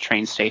subway or a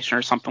train station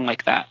or something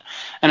like that.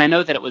 And I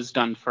know that it was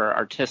done for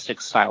artistic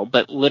style,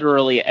 but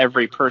literally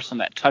every person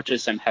that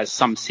touches him has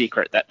some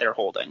secret that they're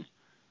holding,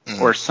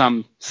 or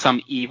some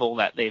evil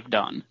that they've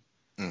done.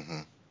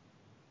 Mm-hmm.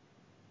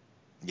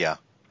 Yeah.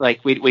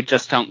 Like we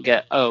just don't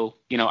get, I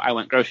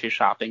went grocery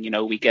shopping.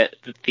 We get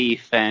the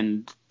thief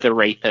and the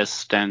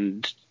rapist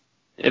and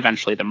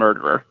eventually the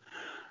murderer.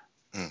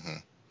 Mm-hmm.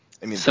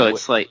 I mean, so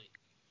it's like,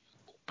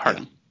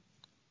 pardon.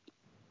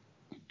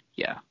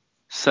 Yeah.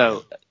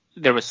 So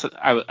there was,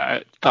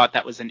 I thought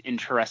that was an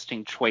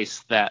interesting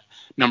choice that,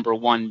 number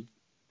one,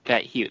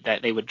 that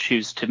they would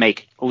choose to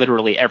make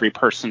literally every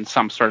person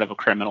some sort of a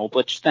criminal,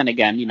 which then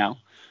again,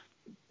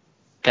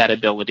 that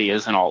ability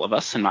is in all of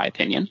us, in my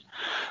opinion.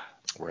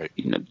 Right.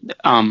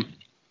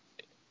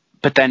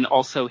 But then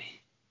also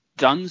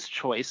Dunn's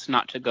choice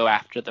not to go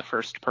after the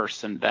first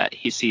person that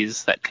he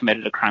sees that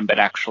committed a crime, but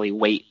actually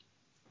wait.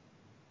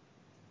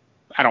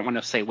 I don't want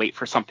to say wait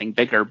for something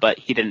bigger, but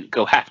he didn't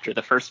go after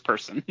the first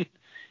person.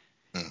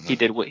 He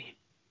did wait.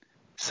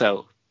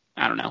 So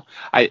I don't know.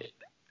 I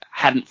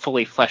hadn't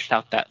fully fleshed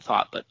out that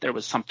thought, but there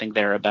was something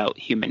there about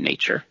human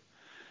nature.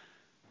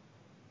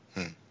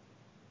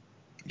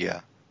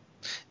 Yeah.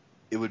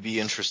 It would be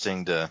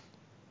interesting to.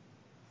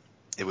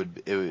 I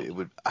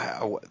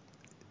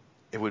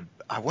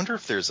wonder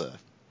if there's a.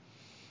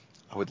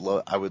 I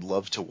would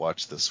love to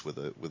watch this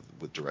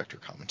with director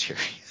commentary.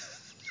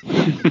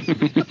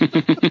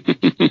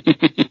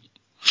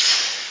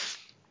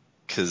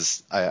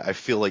 Because I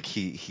feel like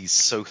he's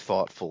so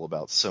thoughtful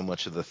about so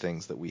much of the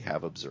things that we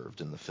have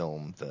observed in the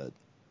film that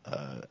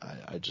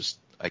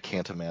I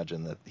can't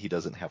imagine that he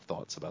doesn't have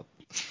thoughts about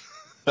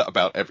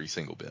about every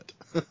single bit.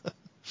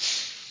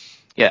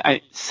 Yeah,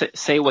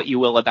 say what you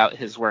will about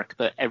his work,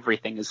 but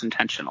everything is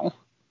intentional.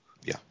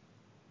 Yeah.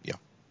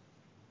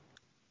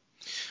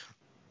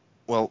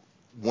 Well,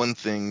 one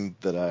thing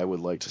that I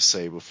would like to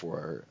say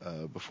before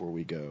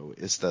we go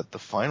is that the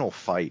final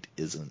fight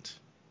isn't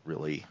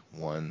really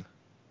one.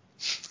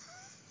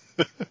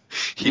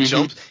 He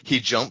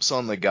jumps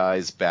on the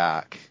guy's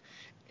back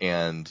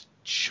and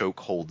choke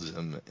holds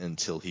him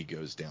until he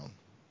goes down.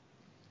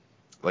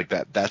 Like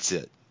that. That's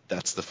it.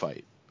 That's the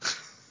fight.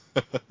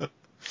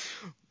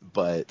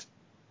 But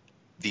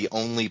the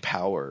only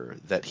power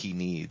that he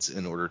needs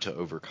in order to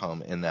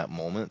overcome in that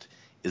moment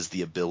is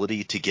the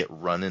ability to get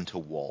run into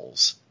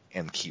walls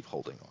and keep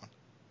holding on.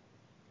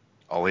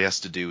 All he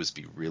has to do is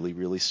be really,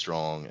 really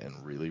strong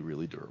and really,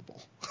 really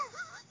durable.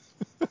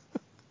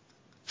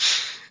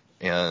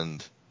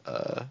 And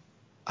I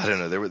don't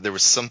know. There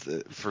was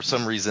something, for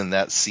some reason,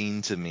 that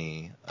scene to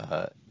me.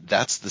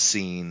 That's the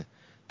scene.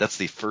 That's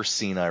the first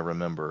scene I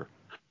remember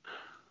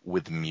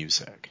with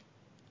music.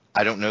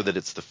 I don't know that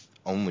it's the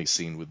only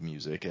scene with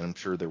music, and I'm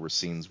sure there were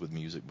scenes with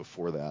music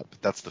before that,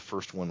 but that's the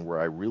first one where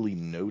I really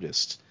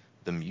noticed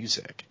the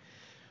music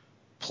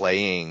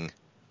playing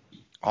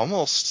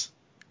almost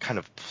kind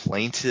of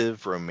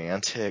plaintive,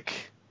 romantic.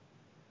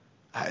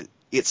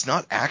 It's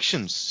not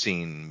action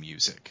scene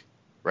music,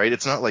 right?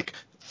 It's not like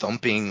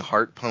thumping,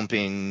 heart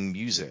pumping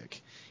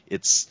music.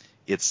 It's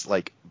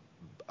like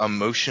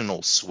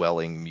emotional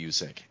swelling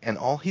music, and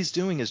all he's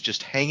doing is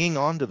just hanging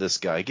on to this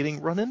guy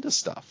getting run into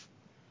stuff.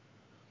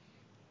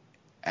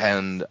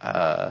 And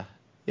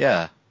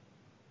yeah,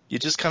 you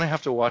just kind of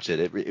have to watch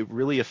it. It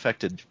really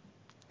affected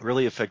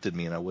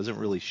me, and I wasn't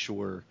really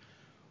sure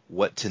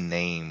what to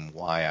name,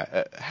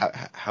 why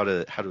how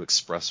to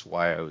express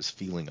why I was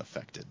feeling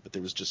affected. But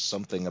there was just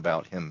something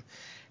about him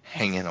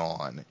hanging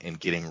on and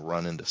getting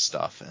run into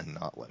stuff and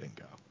not letting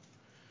go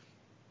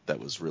that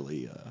was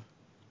really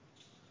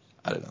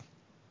I don't know,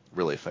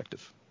 really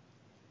effective.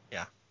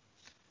 Yeah.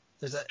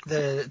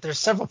 There's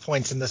several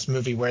points in this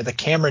movie where the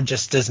camera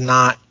just does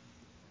not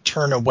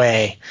turn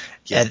away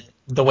at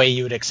the way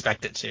you would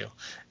expect it to.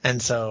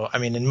 And so, I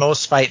mean, in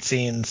most fight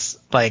scenes,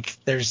 like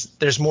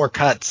there's more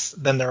cuts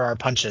than there are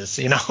punches,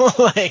 you know,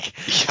 like,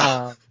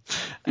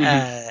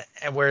 and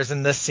whereas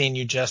in this scene,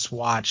 you just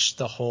watch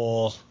the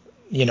whole,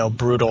 you know,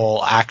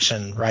 brutal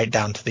action right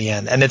down to the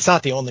end. And it's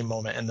not the only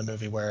moment in the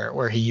movie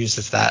where he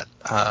uses that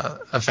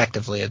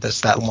effectively.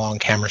 There's that long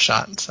camera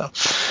shot. So,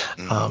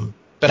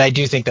 but I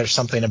do think there's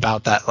something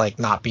about that, like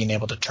not being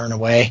able to turn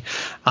away,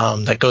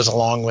 that goes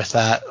along with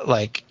that,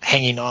 like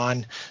hanging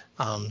on,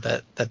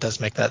 that does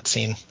make that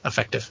scene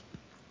effective.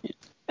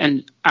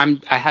 And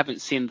I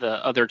haven't seen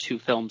the other two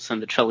films in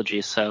the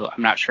trilogy, so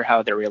I'm not sure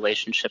how their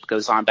relationship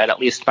goes on. But at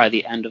least by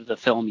the end of the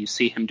film, you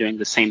see him doing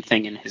the same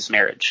thing in his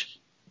marriage.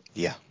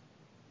 Yeah.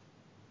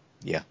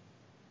 Yeah.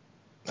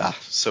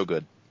 So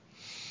good.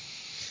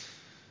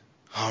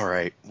 All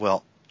right.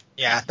 Well.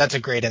 Yeah, that's a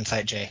great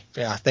insight, Jay.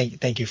 Yeah,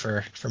 thank you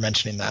for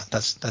mentioning that.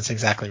 That's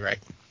exactly right.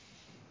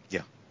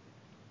 Yeah.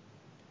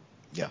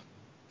 Yeah.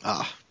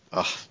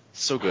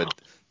 So good.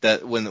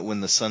 That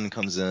when the son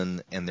comes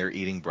in and they're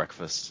eating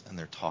breakfast and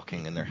they're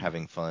talking and they're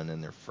having fun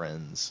and they're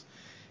friends,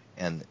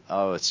 and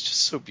it's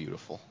just so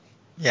beautiful.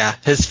 Yeah,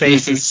 his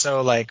face is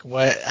so like,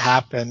 what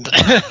happened?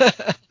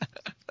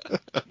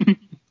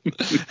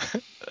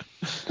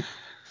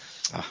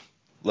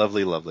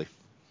 Lovely, lovely.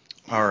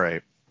 All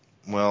right.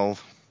 Well,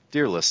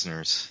 dear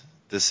listeners,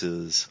 this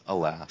is,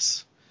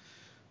 alas,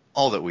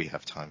 all that we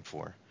have time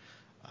for.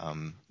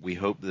 We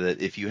hope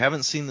that if you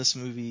haven't seen this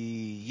movie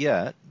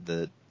yet,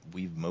 that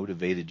we've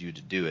motivated you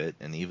to do it.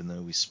 And even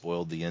though we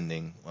spoiled the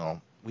ending,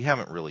 well, we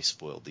haven't really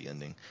spoiled the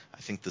ending. I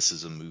think this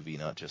is a movie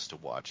not just to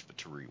watch, but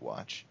to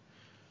rewatch.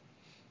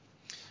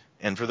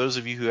 And for those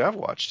of you who have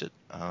watched it,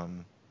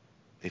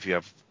 if you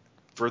have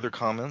further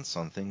comments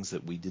on things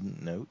that we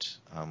didn't note,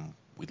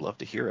 we'd love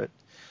to hear it.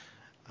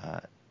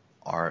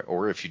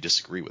 Or if you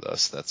disagree with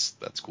us,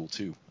 that's cool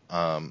too.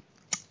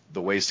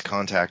 The ways to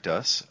contact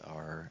us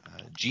are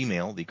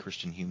Gmail,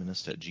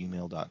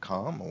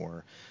 thechristianhumanist@gmail.com,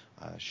 or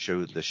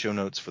the show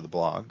notes for the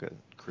blog at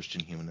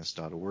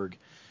christianhumanist.org.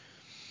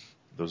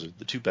 Those are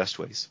the two best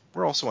ways.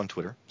 We're also on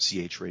Twitter,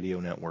 CH Radio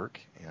Network,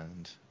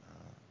 and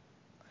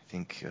I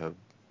think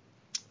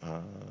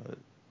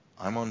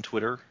I'm on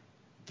Twitter,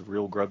 the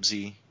real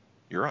Grubbsy.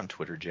 You're on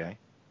Twitter, Jay.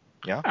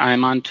 Yeah?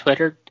 I'm on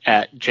Twitter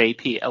at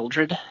JP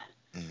Eldred.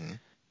 Mm-hmm.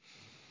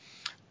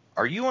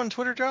 Are you on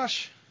Twitter,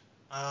 Josh?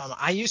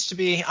 I used to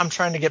be. I'm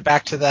trying to get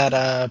back to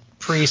that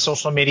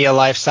pre-social media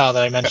lifestyle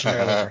that I mentioned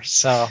earlier.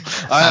 So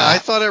I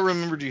thought I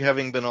remembered you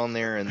having been on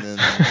there, and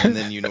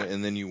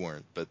then you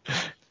weren't. But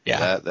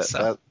yeah,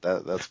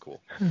 that's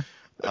cool.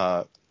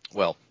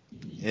 Well,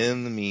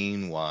 in the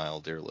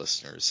meanwhile, dear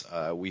listeners,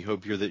 we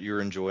hope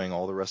you're enjoying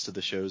all the rest of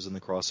the shows in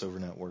the Crossover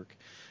Network,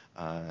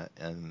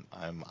 and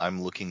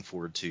I'm looking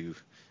forward to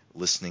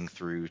listening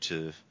through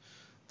to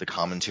the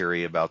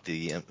commentary about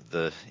the M.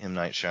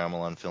 Night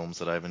Shyamalan films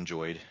that I've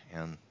enjoyed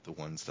and the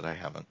ones that I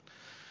haven't.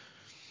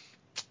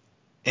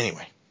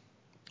 Anyway,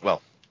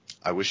 well,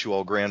 I wish you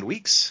all grand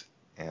weeks,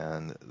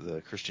 and the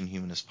Christian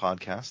Humanist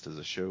Podcast is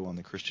a show on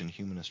the Christian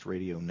Humanist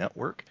Radio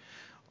Network.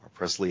 Our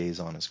press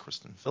liaison is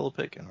Kristen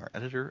Philippic, and our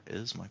editor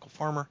is Michael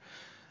Farmer.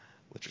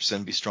 Let your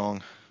sin be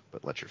strong,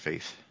 but let your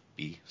faith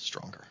be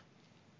stronger.